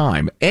 any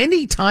time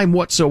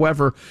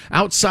whatsoever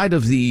outside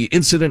of the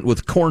incident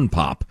with Corn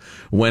Pop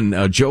when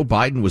Joe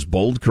Biden was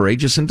bold,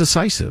 courageous, and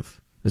decisive.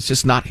 It's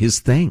just not his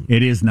thing.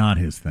 It is not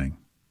his thing.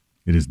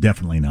 It is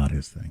definitely not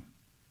his thing.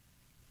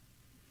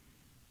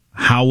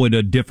 How would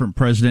a different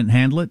president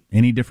handle it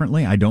any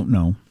differently? I don't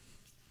know.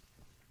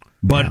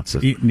 But,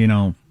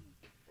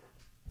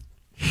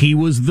 he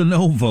was the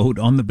no vote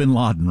on the bin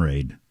Laden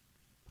raid.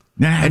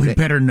 We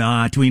better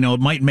not. We know it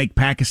might make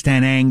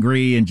Pakistan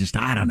angry and just,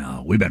 I don't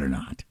know. We better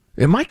not.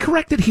 Am I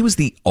correct that he was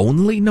the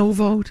only no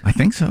vote? I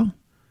think so.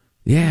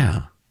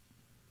 Yeah.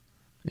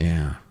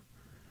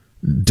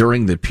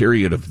 During the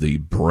period of the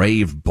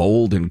brave,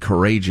 bold, and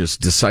courageous,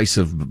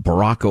 decisive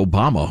Barack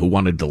Obama, who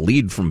wanted to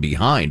lead from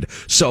behind.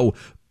 So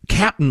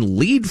Captain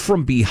Lead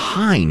from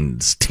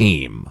Behind's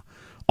team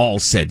all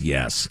said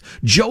yes.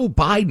 Joe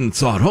Biden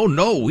thought, oh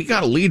no, we got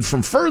to lead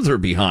from further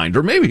behind,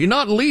 or maybe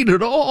not lead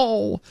at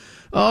all.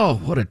 Oh,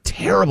 what a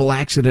terrible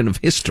accident of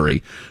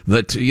history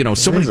that,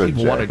 so many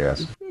people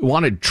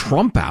wanted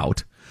Trump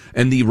out,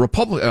 and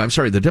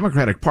the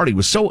Democratic Party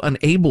was so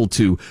unable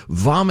to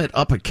vomit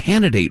up a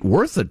candidate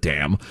worth a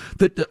damn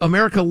that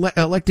America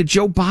elected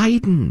Joe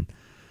Biden.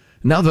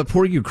 Now the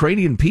poor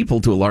Ukrainian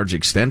people, to a large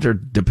extent, are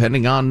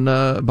depending on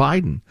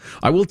Biden.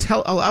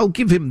 I'll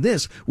give him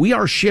this. We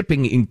are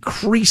shipping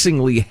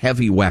increasingly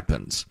heavy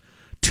weapons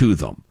to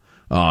them.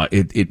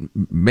 It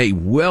may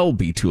well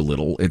be too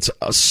little. It's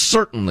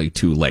certainly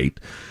too late.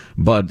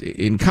 But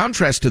in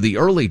contrast to the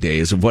early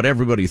days of what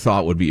everybody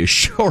thought would be a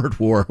short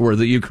war, where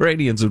the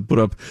Ukrainians would put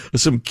up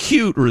some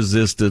cute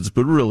resistance,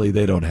 but really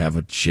they don't have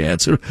a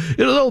chance.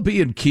 It'll be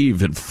in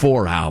Kyiv in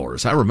 4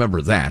 hours. I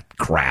remember that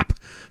crap.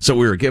 So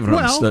we were giving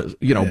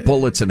them,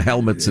 bullets and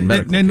helmets and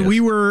medical kits. We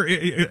were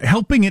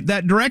helping it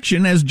that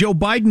direction as Joe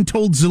Biden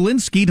told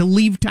Zelensky to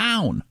leave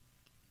town.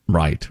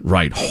 Right.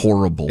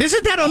 Horrible.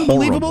 Isn't that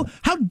unbelievable? Horrible.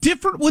 How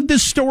different would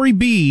this story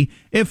be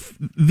if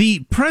the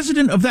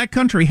president of that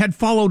country had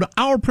followed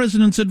our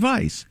president's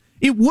advice?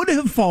 It would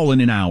have fallen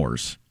in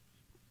hours.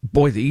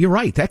 Boy, you're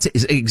right. That's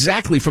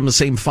exactly from the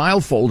same file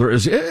folder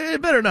as,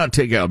 better not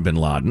take out bin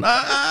Laden.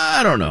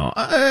 I don't know.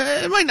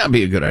 It might not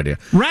be a good idea.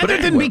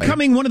 Rather than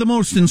becoming one of the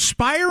most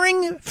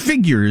inspiring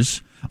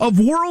figures of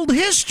world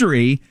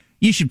history,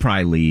 you should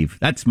probably leave.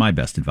 That's my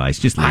best advice.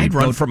 Just leave. I'd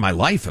run for my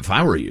life if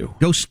I were you.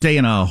 Go stay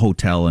in a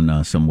hotel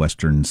in some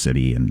western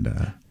city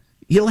and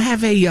You'll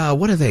have a,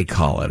 what do they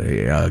call it?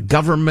 A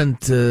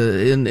government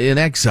in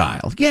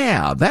exile.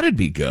 Yeah, that'd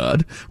be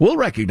good. We'll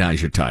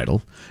recognize your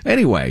title.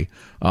 Anyway,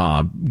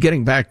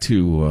 getting back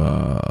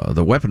to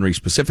the weaponry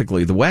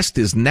specifically, the West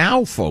is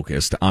now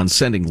focused on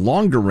sending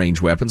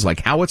longer-range weapons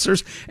like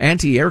howitzers,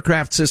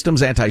 anti-aircraft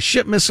systems,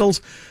 anti-ship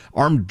missiles,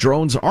 armed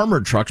drones,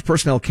 armored trucks,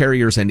 personnel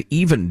carriers, and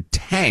even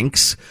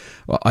tanks.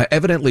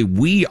 Evidently,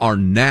 we are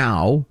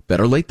now,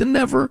 better late than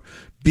never,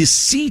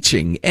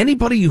 beseeching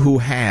anybody who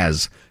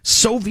has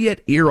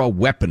Soviet-era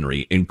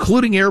weaponry,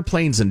 including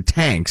airplanes and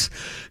tanks,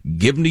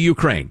 give them to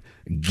Ukraine.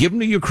 Give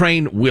them to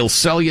Ukraine. We'll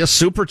sell you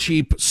super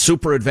cheap,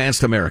 super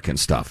advanced American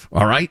stuff,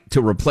 all right,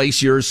 to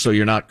replace yours so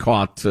you're not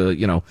caught,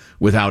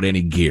 without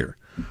any gear.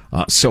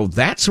 So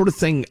that sort of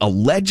thing,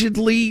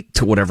 allegedly,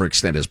 to whatever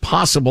extent is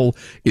possible,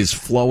 is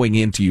flowing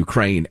into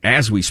Ukraine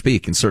as we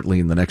speak, and certainly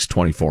in the next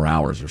 24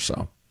 hours or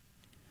so.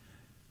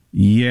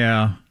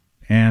 Yeah,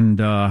 and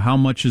how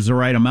much is the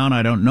right amount,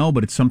 I don't know,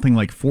 but it's something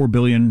like $4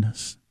 billion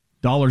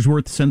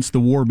worth since the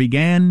war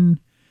began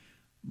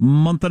a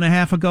month and a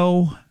half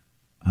ago.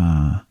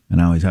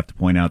 And I always have to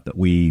point out that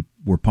we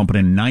were pumping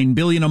in $9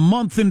 billion a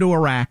month into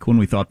Iraq when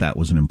we thought that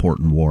was an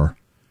important war.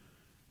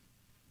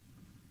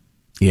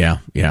 Yeah,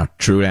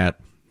 true that.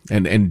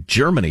 And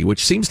Germany,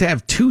 which seems to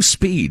have two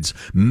speeds,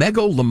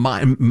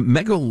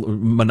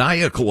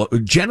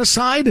 megalomaniacal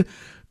genocide,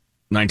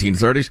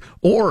 1930s,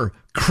 or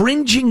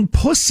cringing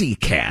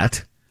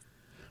pussycat,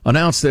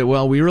 announced that,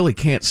 well, we really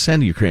can't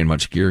send Ukraine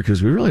much gear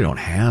because we really don't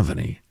have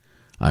any.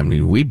 I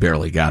mean, we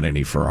barely got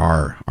any for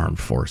our armed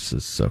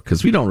forces, so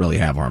because we don't really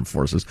have armed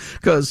forces,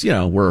 because,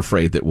 we're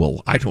afraid that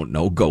we'll, I don't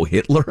know, go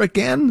Hitler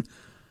again.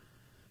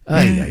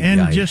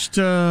 Just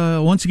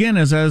once again,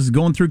 as I was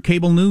going through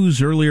cable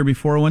news earlier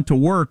before I went to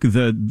work, all of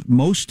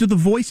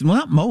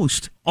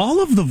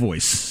the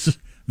voices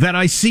that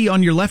I see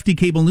on your lefty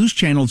cable news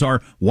channels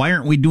are, why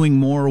aren't we doing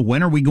more?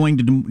 When are we going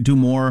to do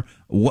more?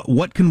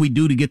 What can we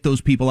do to get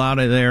those people out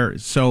of there?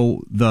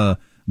 So the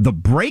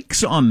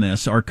breaks on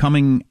this are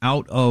coming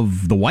out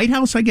of the White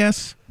House, I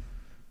guess.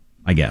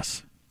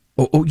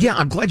 Oh, yeah,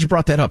 I'm glad you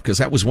brought that up, because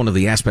that was one of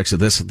the aspects of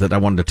this that I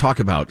wanted to talk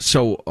about.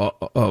 So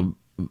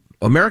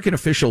American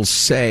officials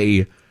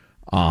say,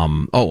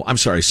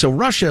 So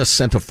Russia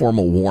sent a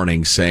formal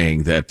warning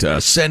saying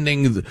that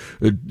sending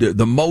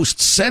the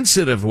most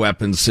sensitive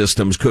weapon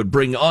systems could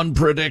bring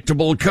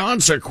unpredictable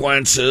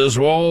consequences.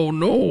 Oh,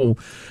 no.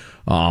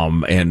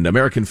 And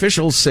American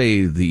officials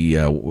say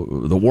the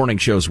warning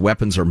shows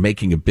weapons are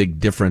making a big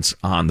difference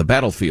on the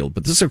battlefield.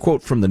 But this is a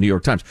quote from the New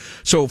York Times.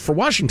 So for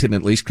Washington,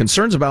 at least,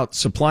 concerns about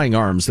supplying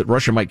arms that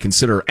Russia might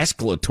consider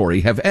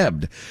escalatory have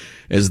ebbed,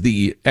 as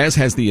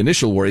has the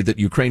initial worry that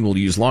Ukraine will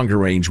use longer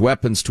range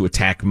weapons to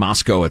attack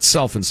Moscow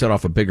itself and set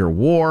off a bigger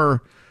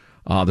war.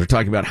 They're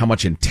talking about how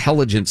much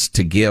intelligence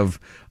to give.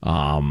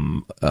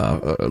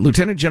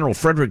 Lieutenant General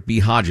Frederick B.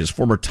 Hodges,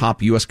 former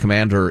top U.S.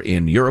 commander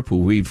in Europe, who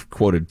we've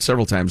quoted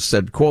several times,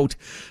 said, quote,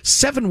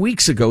 7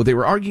 weeks ago, they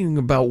were arguing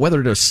about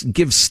whether to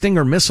give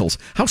Stinger missiles.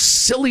 How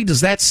silly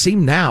does that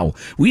seem now?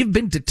 We have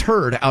been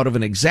deterred out of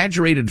an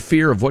exaggerated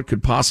fear of what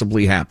could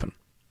possibly happen.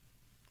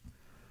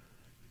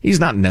 He's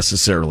not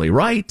necessarily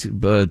right,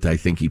 but I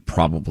think he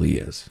probably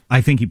is.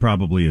 I think he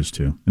probably is,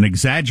 too. An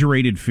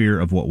exaggerated fear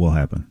of what will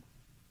happen.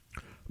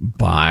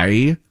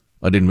 By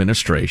an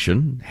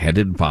administration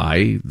headed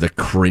by the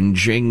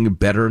cringing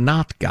better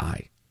not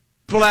guy.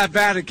 People have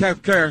bad and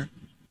can't care.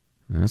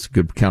 That's a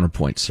good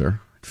counterpoint, sir.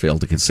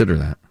 Failed to consider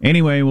that.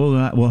 Anyway,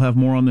 we'll have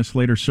more on this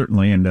later,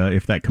 certainly, and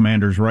if that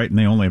commander's right and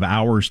they only have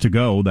hours to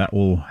go, that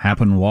will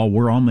happen while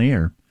we're on the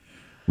air.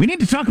 We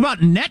need to talk about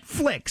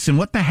Netflix and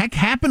what the heck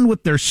happened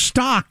with their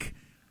stock.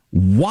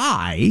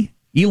 Why?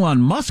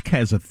 Elon Musk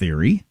has a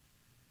theory.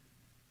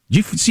 Did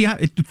you see how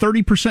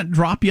 30%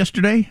 drop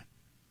yesterday?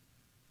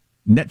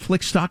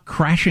 Netflix stock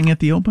crashing at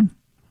the open?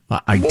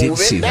 I did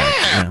see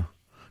that.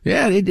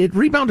 Yeah, it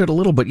rebounded a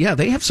little, but yeah,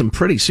 they have some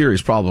pretty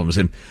serious problems.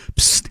 And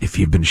if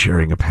you've been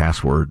sharing a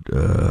password,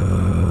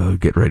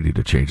 get ready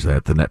to change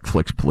that. The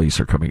Netflix police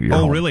are coming to your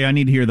home. Really? I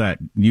need to hear that.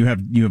 You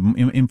have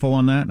info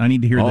on that? I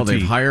need to hear that. Oh,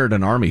 they've hired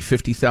an army,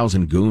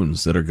 50,000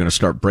 goons that are going to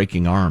start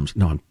breaking arms.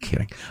 No, I'm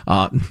kidding.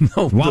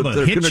 No, well,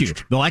 they'll hit you.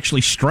 They'll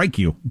actually strike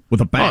you with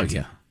a bat.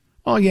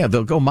 Oh, yeah,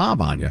 they'll go mob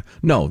on you.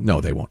 No,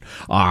 they won't.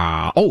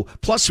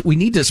 Plus, we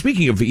need to,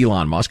 speaking of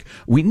Elon Musk,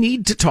 we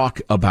need to talk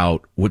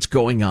about what's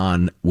going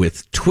on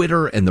with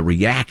Twitter and the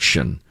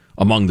reaction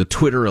among the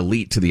Twitter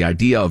elite to the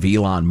idea of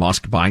Elon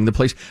Musk buying the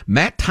place.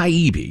 Matt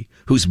Taibbi,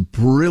 who's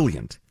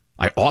brilliant,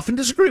 I often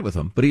disagree with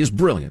him, but he is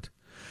brilliant,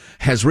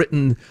 has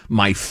written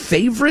my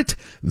favorite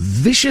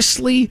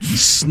viciously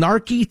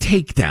snarky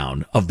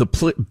takedown of the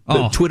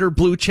Twitter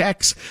blue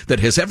checks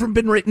that has ever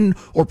been written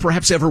or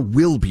perhaps ever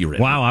will be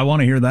written. Wow, I want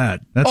to hear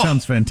that. That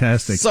sounds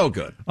fantastic. So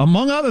good.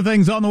 Among other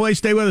things on the way,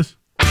 stay with us.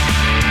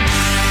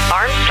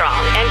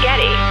 Armstrong and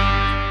Getty.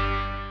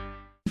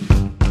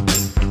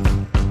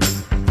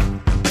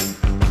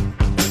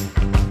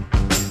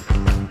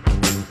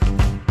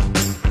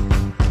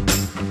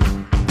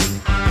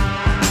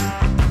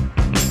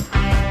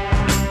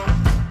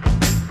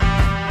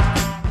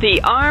 The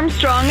The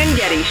Armstrong and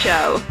Getty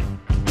Show.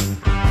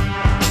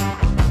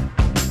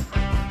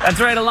 That's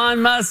right.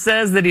 Elon Musk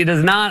says that he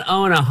does not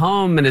own a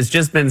home and has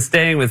just been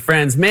staying with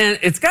friends. Man,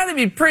 it's got to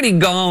be pretty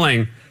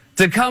galling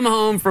to come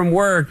home from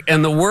work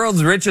and the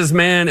world's richest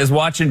man is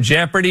watching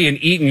Jeopardy and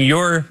eating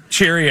your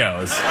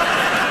Cheerios.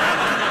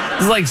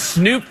 It's like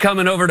Snoop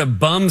coming over to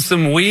bum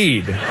some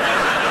weed.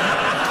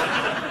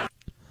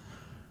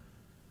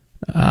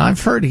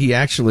 I've heard he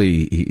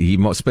actually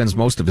spends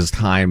most of his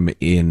time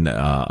in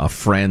a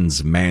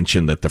friend's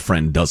mansion that the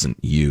friend doesn't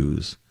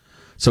use.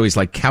 So he's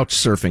like couch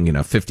surfing in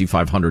a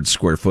 5,500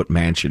 square foot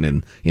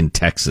mansion in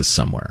Texas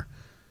somewhere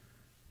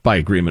by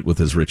agreement with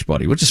his rich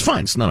buddy, which is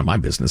fine. It's none of my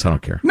business. I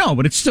don't care. No,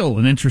 but it's still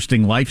an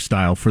interesting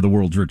lifestyle for the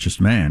world's richest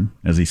man.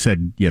 As he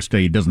said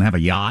yesterday, he doesn't have a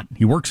yacht.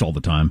 He works all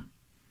the time.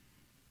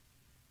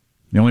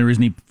 The only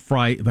reason he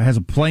has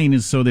a plane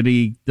is so that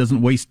he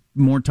doesn't waste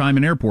more time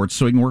in airports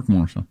so he can work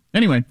more. So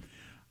anyway,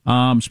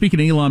 speaking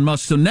of Elon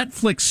Musk, so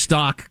Netflix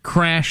stock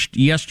crashed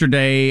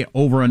yesterday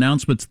over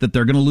announcements that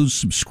they're going to lose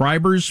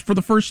subscribers for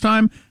the first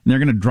time, and they're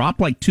going to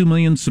drop like 2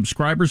 million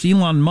subscribers.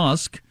 Elon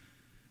Musk...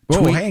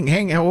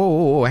 hang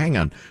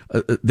on.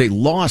 They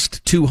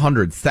lost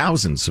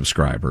 200,000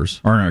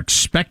 subscribers. Are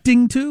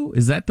expecting to?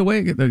 Is that the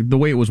way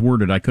it was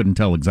worded? I couldn't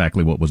tell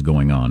exactly what was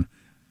going on.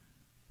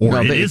 Or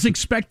it is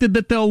expected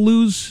that they'll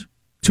lose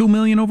 2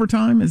 million over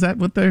time? Is that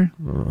what they're...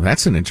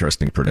 That's an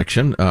interesting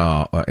prediction.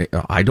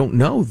 I don't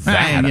know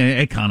that.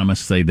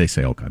 Economists they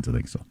say all kinds of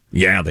things. So.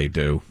 Yeah, they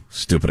do.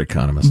 Stupid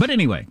economists. But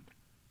anyway,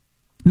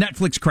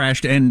 Netflix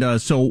crashed,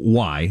 and so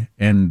why?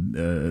 And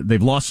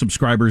they've lost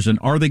subscribers, and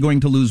are they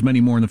going to lose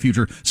many more in the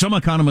future? Some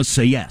economists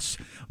say yes.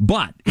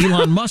 But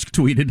Elon Musk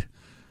tweeted,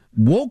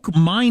 woke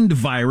mind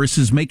virus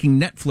is making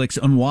Netflix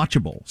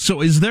unwatchable.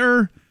 So is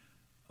there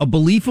a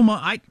belief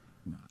among...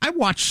 I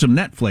watch some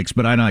Netflix,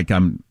 but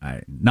I'm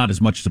not as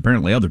much as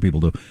apparently other people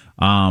do.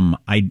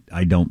 I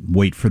don't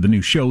wait for the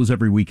new shows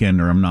every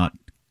weekend, or I'm not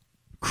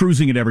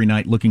cruising it every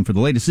night looking for the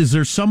latest. Is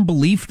there some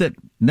belief that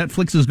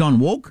Netflix has gone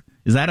woke?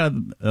 Is that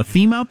a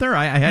theme out there?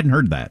 I hadn't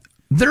heard that.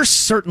 There's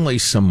certainly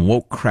some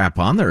woke crap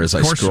on there as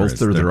I scroll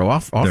through their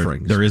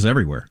offerings. There is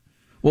everywhere.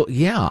 Well,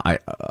 yeah,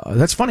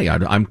 that's funny.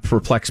 I'm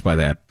perplexed by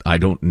that. I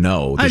don't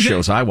know. The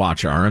shows I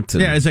watch aren't.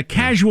 Yeah, as a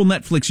casual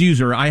Netflix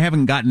user, I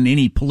haven't gotten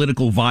any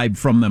political vibe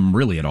from them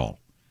really at all.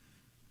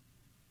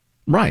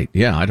 Right.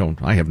 Yeah,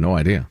 I have no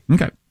idea.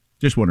 Okay.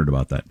 Just wondered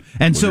about that.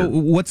 And so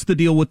what's the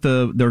deal with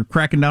they're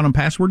cracking down on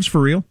passwords for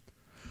real?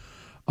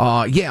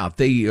 Yeah,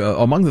 they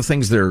among the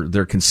things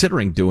they're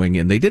considering doing,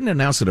 and they didn't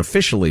announce it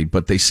officially,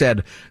 but they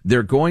said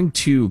they're going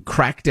to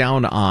crack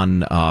down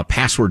on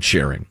password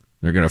sharing.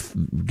 They're going to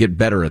get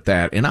better at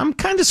that. And I'm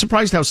kind of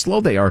surprised how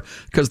slow they are,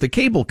 because the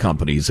cable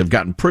companies have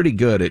gotten pretty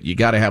good at, you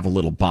got to have a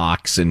little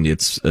box and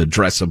it's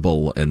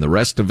addressable and the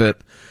rest of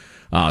it.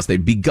 So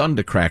they've begun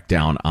to crack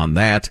down on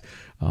that.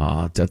 In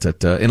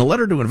a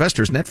letter to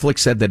investors, Netflix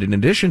said that in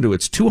addition to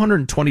its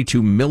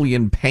 222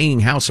 million paying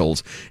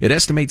households, it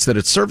estimates that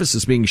its service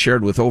is being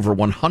shared with over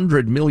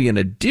 100 million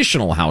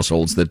additional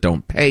households that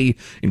don't pay,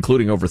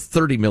 including over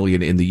 30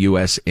 million in the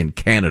U.S. and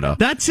Canada,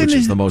 which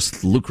is the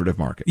most lucrative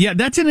market. Yeah,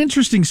 that's an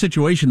interesting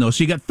situation, though.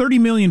 So you got 30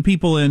 million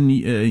people in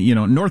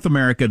North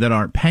America that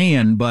aren't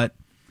paying, but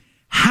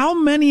how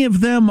many of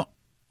them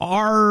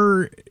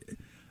are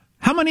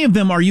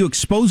you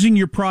exposing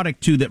your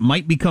product to that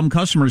might become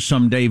customers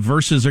someday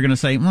versus they're going to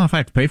say, well, if I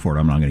have to pay for it,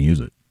 I'm not going to use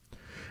it?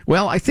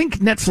 Well, I think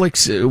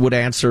Netflix would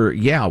answer,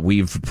 yeah,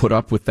 we've put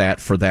up with that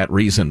for that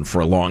reason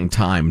for a long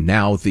time.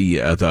 Now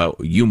the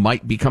you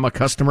might become a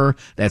customer,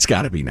 that's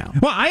got to be now.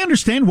 Well, I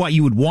understand why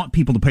you would want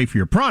people to pay for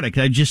your product.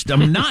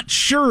 I'm not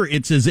sure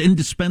it's as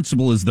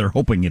indispensable as they're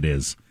hoping it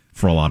is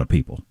for a lot of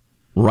people.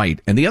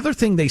 Right. And the other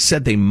thing they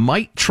said they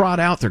might trot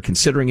out, they're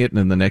considering it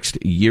in the next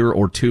year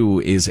or two,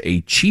 is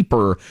a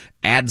cheaper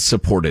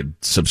ad-supported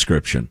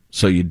subscription.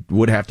 So you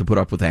would have to put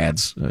up with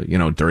ads,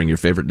 during your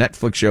favorite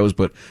Netflix shows,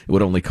 but it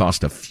would only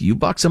cost a few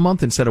bucks a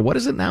month instead of, what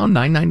is it now,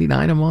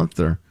 $9.99 a month?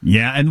 Or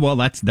yeah, and well,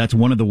 that's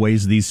one of the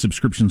ways these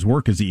subscriptions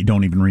work, is that you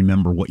don't even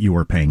remember what you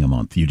are paying a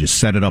month. You just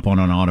set it up on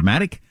an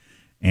automatic,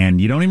 and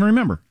you don't even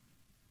remember.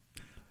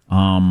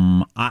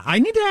 I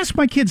need to ask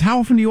my kids, how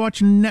often do you watch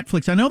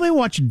Netflix? I know they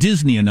watch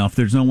Disney enough.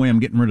 There's no way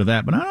I'm getting rid of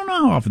that, but I don't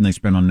know how often they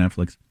spend on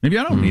Netflix. Maybe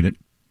I don't need it.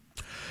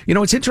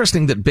 It's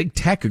interesting that big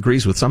tech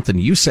agrees with something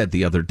you said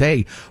the other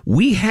day.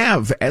 We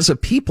have, as a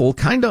people,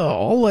 kind of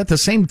all at the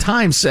same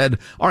time said,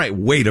 all right,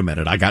 wait a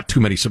minute, I got too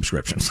many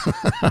subscriptions.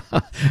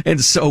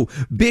 And so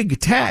big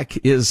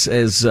tech is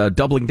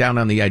doubling down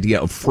on the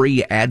idea of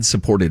free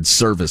ad-supported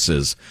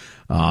services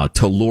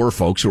to lure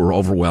folks who are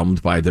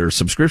overwhelmed by their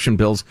subscription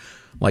bills.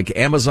 Like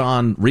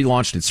Amazon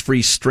relaunched its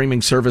free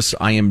streaming service,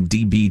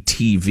 IMDb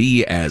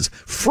TV, as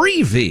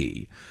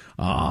Freevee,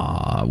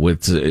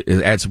 with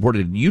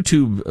ad-supported.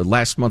 YouTube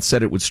last month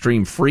said it would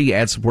stream free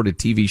ad-supported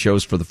TV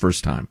shows for the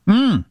first time.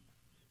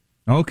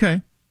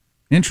 Okay.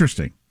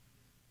 Interesting.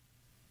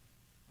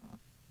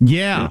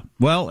 Yeah.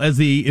 Well, as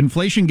the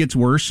inflation gets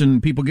worse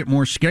and people get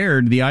more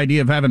scared, the idea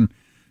of having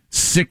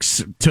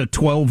 6 to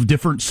 12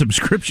 different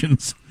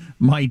subscriptions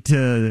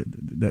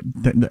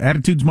the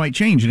attitudes might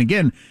change. And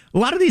again, a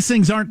lot of these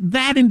things aren't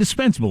that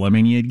indispensable. I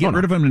mean, you'd get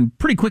rid of them and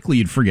pretty quickly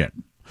you'd forget.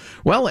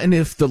 Well, and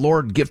if the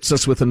Lord gifts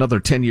us with another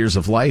 10 years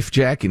of life,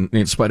 Jack,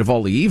 in spite of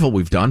all the evil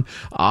we've done,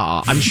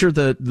 I'm sure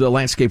the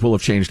landscape will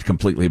have changed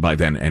completely by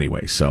then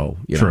anyway. So,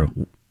 True.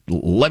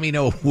 Let me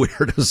know where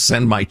to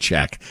send my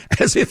check,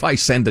 as if I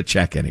send a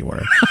check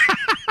anywhere.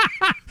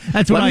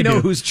 That's what Let me I know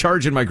do. who's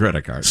charging my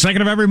credit card.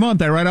 Second of every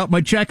month, I write out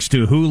my checks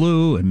to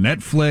Hulu and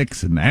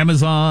Netflix and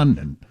Amazon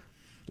and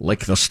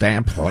lick the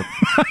stamp.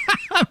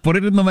 Put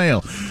it in the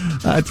mail.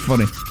 That's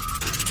funny.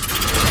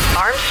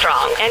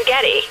 Armstrong and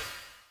Getty.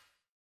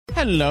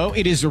 Hello,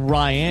 it is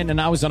Ryan,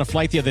 and I was on a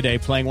flight the other day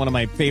playing one of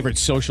my favorite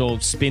social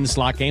spin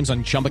slot games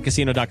on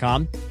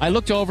ChumbaCasino.com. I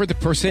looked over at the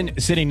person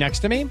sitting next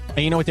to me, and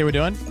you know what they were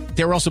doing?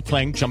 They were also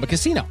playing Chumba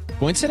Casino.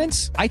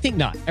 Coincidence? I think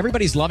not.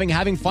 Everybody's loving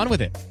having fun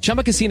with it.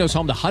 Chumba Casino is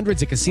home to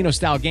hundreds of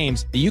casino-style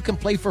games that you can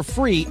play for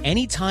free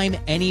anytime,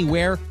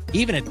 anywhere,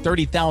 even at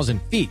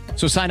 30,000 feet.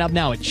 So sign up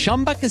now at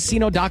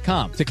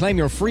ChumbaCasino.com to claim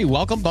your free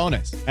welcome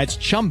bonus. That's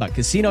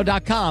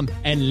ChumbaCasino.com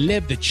and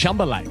live the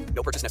Chumba life.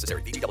 No purchase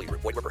necessary. VGW.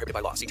 Void where prohibited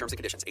by law. See terms and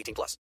conditions.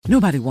 18+.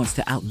 Nobody wants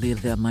to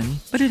outlive their money,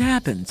 but it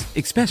happens,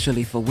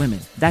 especially for women.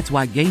 That's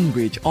why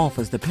Gamebridge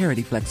offers the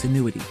Parity Flex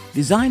annuity,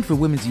 designed for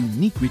women's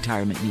unique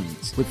retirement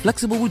needs, with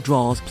flexible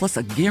withdrawals plus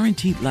a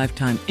guaranteed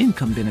lifetime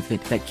income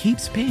benefit that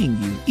keeps paying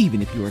you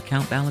even if your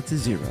account balance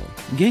is zero.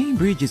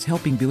 Gamebridge is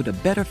helping build a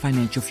better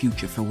financial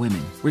future for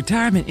women.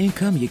 Retirement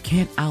income you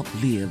can't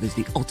outlive is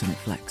the ultimate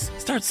flex.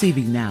 Start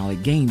saving now at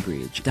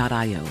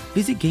Gamebridge.io.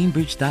 Visit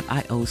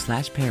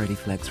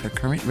Gamebridge.io/ParityFlex for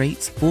current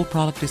rates, full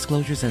product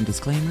disclosures and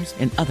disclaimers,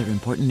 and other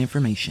important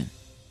information.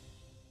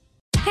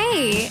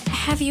 Hey,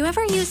 have you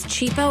ever used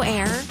Cheapo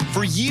Air?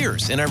 For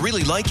years, and I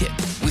really like it.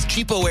 With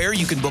Cheapo Air,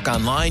 you can book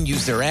online,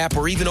 use their app,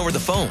 or even over the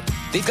phone.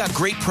 They've got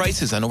great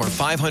prices on over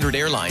 500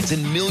 airlines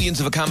and millions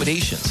of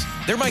accommodations.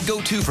 They're my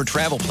go-to for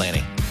travel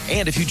planning.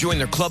 And if you join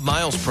their Club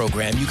Miles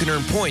program, you can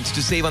earn points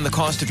to save on the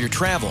cost of your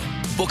travel.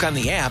 Book on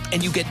the app,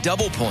 and you get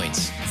double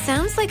points.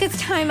 Sounds like it's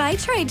time I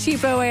tried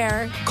Cheapo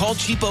Air. Call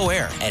Cheapo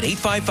Air at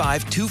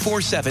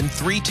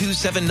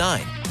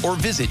 855-247-3279 or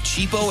visit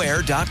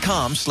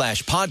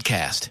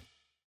cheapoair.com/podcast.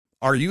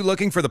 Are you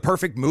looking for the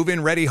perfect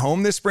move-in ready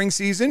home this spring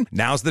season?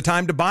 Now's the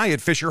time to buy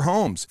at Fisher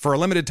Homes. For a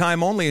limited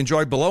time only,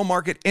 enjoy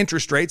below-market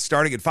interest rates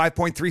starting at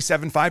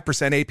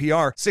 5.375%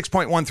 APR,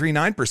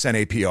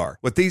 6.139% APR.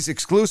 With these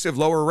exclusive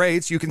lower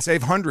rates, you can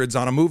save hundreds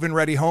on a move-in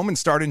ready home and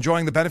start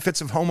enjoying the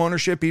benefits of home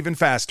ownership even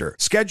faster.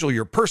 Schedule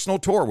your personal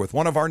tour with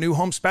one of our new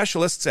home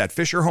specialists at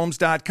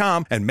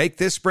FisherHomes.com and make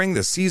this spring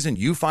the season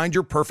you find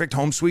your perfect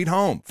home sweet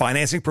home.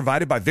 Financing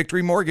provided by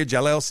Victory Mortgage,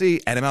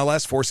 LLC,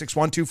 NMLS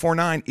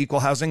 461249,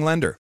 Equal Housing Lender.